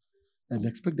us. And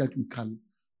expect that we can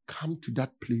come to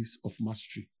that place of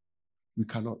mastery. We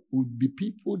cannot. We'll be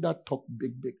people that talk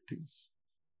big things.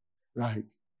 Right?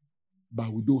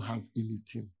 But we don't have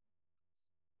anything.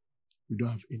 We don't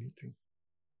have anything.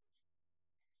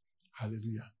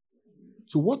 Hallelujah.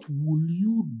 So what will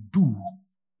you do?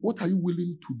 What are you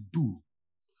willing to do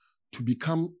to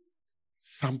become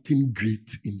something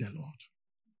great in the Lord?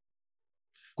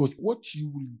 Because what you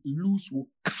will lose will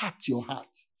cut your heart.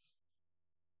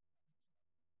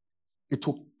 It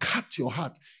will cut your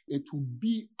heart. It will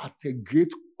be at a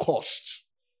great cost.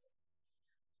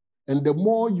 And the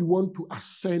more you want to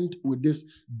ascend with this,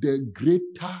 the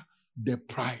greater the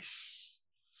price.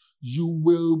 You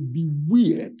will be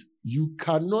weird. You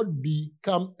cannot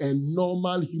become a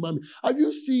normal human being. Have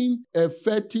you seen a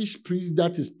fetish priest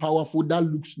that is powerful, that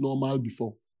looks normal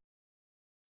before?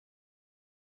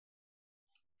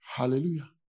 Hallelujah.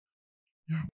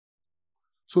 Yeah.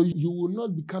 So you will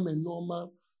not become a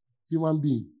normal human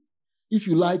being. If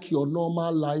you like your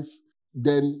normal life,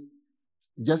 then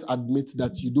just admit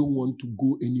that you don't want to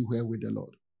go anywhere with the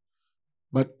Lord.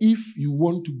 But if you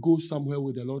want to go somewhere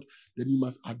with the Lord, then you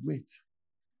must admit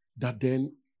that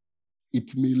then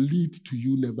it may lead to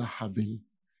you never having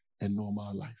a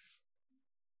normal life.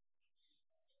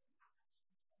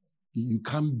 You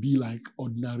can't be like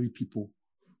ordinary people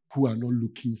who are not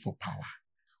looking for power,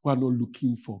 who are not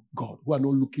looking for God, who are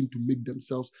not looking to make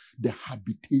themselves the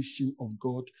habitation of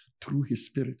God through His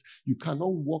Spirit. You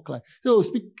cannot walk like, so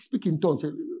speak in tongues.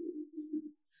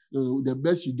 No, the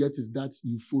best you get is that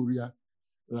euphoria,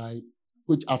 right?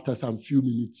 Which after some few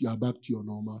minutes, you are back to your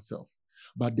normal self.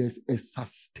 But there's a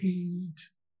sustained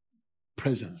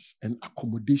presence and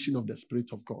accommodation of the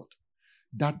Spirit of God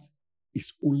that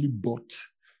is only bought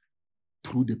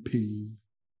through the paying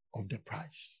of the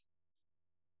price.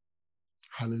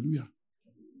 Hallelujah.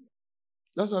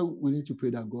 That's why we need to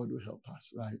pray that God will help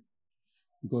us, right?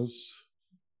 Because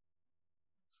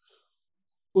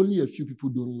only a few people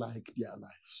don't like their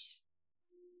lives.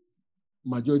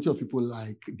 Majority of people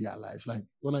like their lives. Like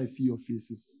when I see your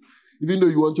faces, even though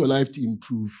you want your life to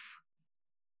improve,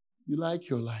 you like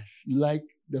your life. You like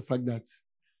the fact that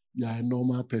you are a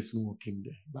normal person walking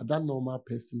there. But that normal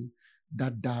person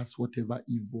that does whatever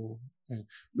evil, and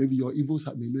maybe your evils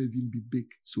may not even be big,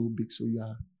 so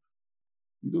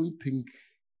you don't think,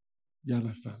 you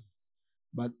understand.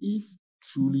 But if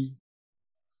truly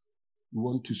we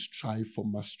want to strive for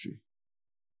mastery,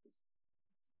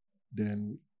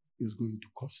 then it's going to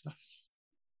cost us.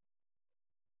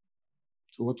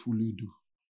 So what will you do?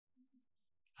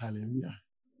 Hallelujah.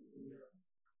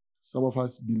 Some of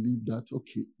us believe that,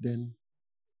 okay, then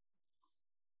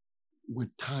with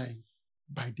time,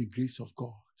 by the grace of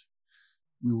God,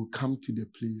 we will come to the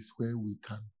place where we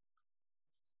can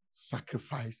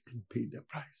sacrifice and pay the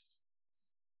price.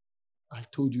 I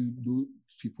told you, those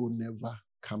people never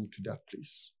come to that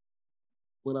place.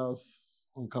 When I was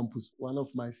on campus, one of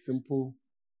my simple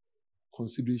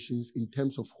considerations in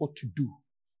terms of what to do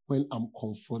when I'm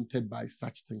confronted by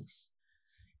such things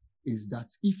is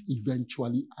that if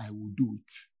eventually I will do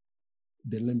it,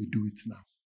 then let me do it now.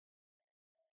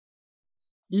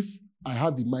 If I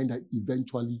have in mind that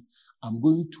eventually I'm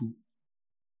going to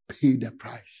pay the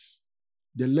price,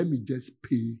 then let me just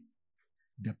pay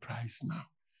the price now.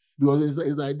 Because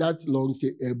it's like that long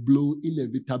say, a blow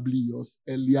inevitably yours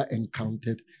earlier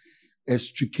encountered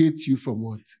extricates you from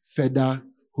what? Further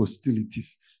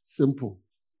hostilities. Simple.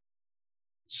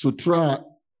 So try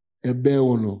a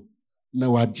beono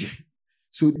nawaji.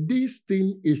 So this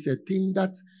thing is a thing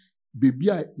that baby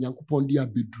Yankupon dia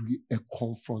bedru a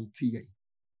confronting.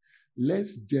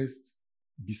 Let's just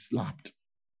be slapped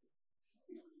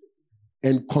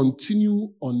and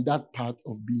continue on that path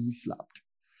of being slapped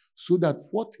so that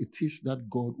what it is that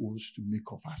God wants to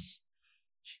make of us,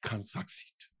 He can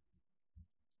succeed.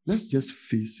 Let's just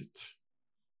face it.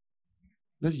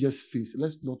 Let's just face it.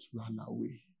 Let's not run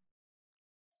away.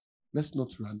 Let's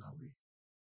not run away.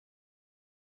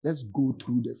 Let's go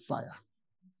through the fire,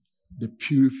 the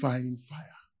purifying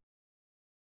fire.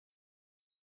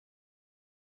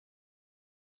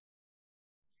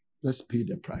 Let's pay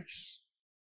the price.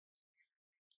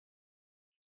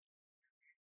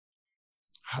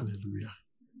 Hallelujah.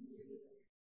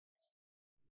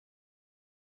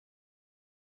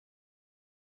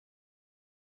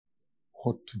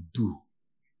 What to do.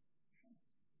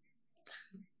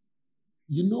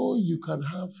 You know, you can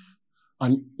have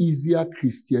an easier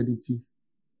Christianity.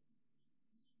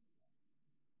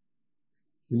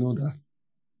 You know that?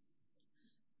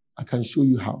 I can show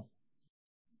you how.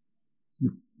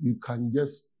 You can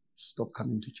just stop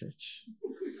coming to church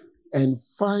and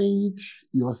find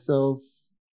yourself,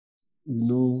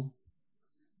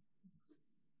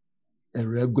 a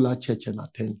regular church and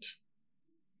attend.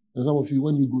 And some of you,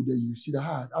 when you go there, you see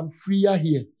that I'm freer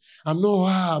here. I'm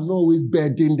not always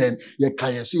burdened. Then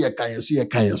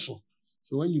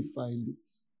so when you find it,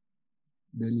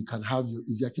 then you can have your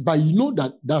easier. But you know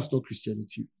that that's not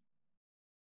Christianity.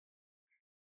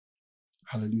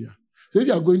 Hallelujah. So if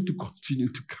you are going to continue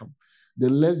to come,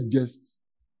 then let's just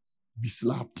be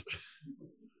slapped.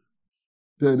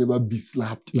 Tell them about be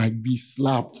slapped. Like be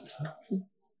slapped.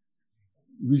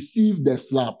 Receive the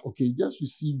slap. Okay, just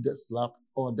receive the slap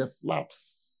or the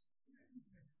slaps.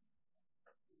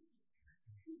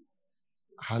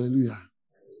 Hallelujah.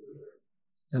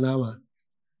 And Ama,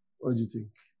 what do you think?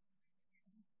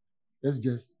 Let's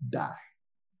just die.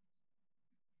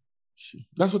 See,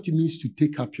 that's what it means to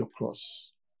take up your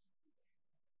cross.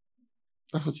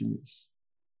 That's what it means.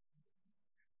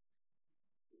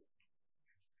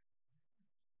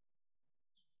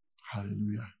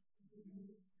 Hallelujah.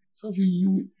 Some of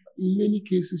you, in many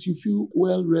cases, you feel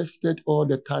well rested all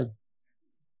the time.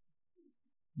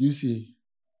 Do you see?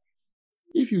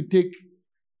 If you take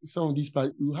some of these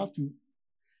parts, you have to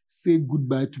say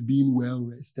goodbye to being well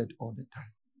rested all the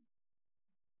time.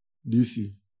 Do you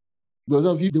see? Because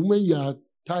of you, the moment you are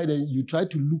tired and you try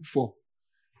to look for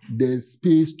the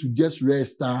space to just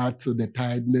rest out so the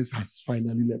tiredness has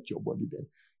finally left your body, then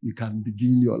you can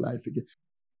begin your life again.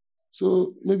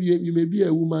 So maybe you may be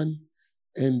a woman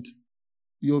and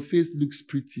your face looks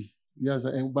pretty. Yes,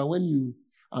 but when you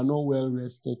are not well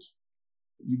rested,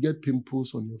 you get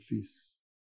pimples on your face.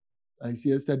 I see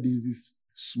yesterday's this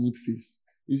smooth face.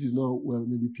 This is not well,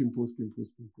 maybe pimples.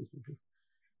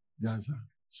 The answer.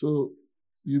 So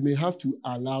you may have to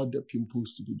allow the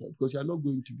pimples to do that because you are not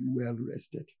going to be well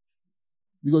rested.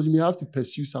 Because you may have to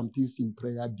pursue some things in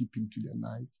prayer deep into the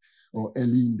night or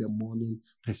early in the morning,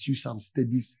 pursue some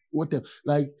studies, whatever,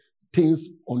 like things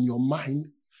on your mind,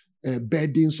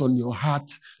 burdens on your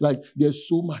heart. Like there's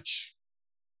so much.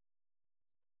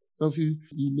 Some of you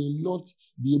may not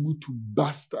be able to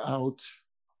burst out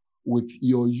with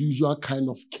your usual kind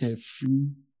of carefree,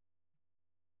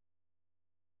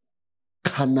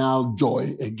 carnal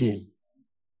joy again.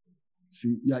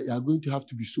 See, you are going to have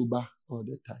to be sober all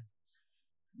the time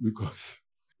because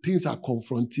things are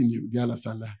confronting you. Do you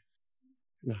understand that?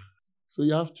 Yeah. So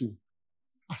you have to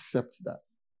accept that.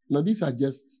 Now, these are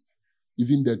just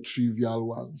even the trivial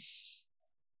ones.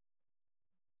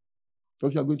 So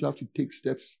you are going to have to take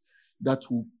steps that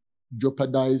will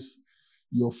jeopardize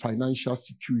your financial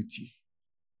security.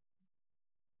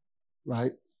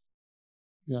 Right?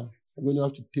 Yeah. You're going to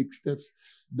have to take steps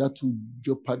that will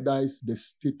jeopardize the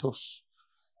status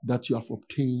that you have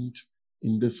obtained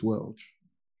in this world.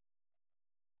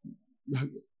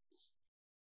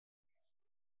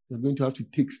 You're going to have to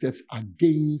take steps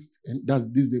against, and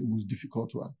this is the most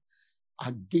difficult one,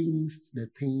 against the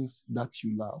things that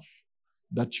you love,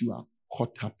 that you are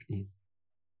caught up in.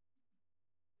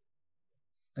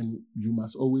 And you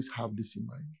must always have this in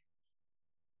mind,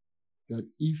 that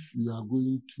if you are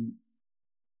going to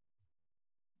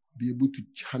be able to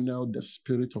channel the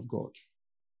Spirit of God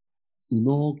in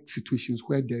all situations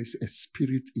where there is a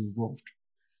spirit involved,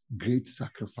 great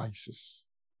sacrifices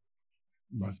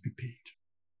must be paid.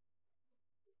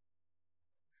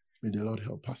 May the Lord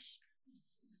help us.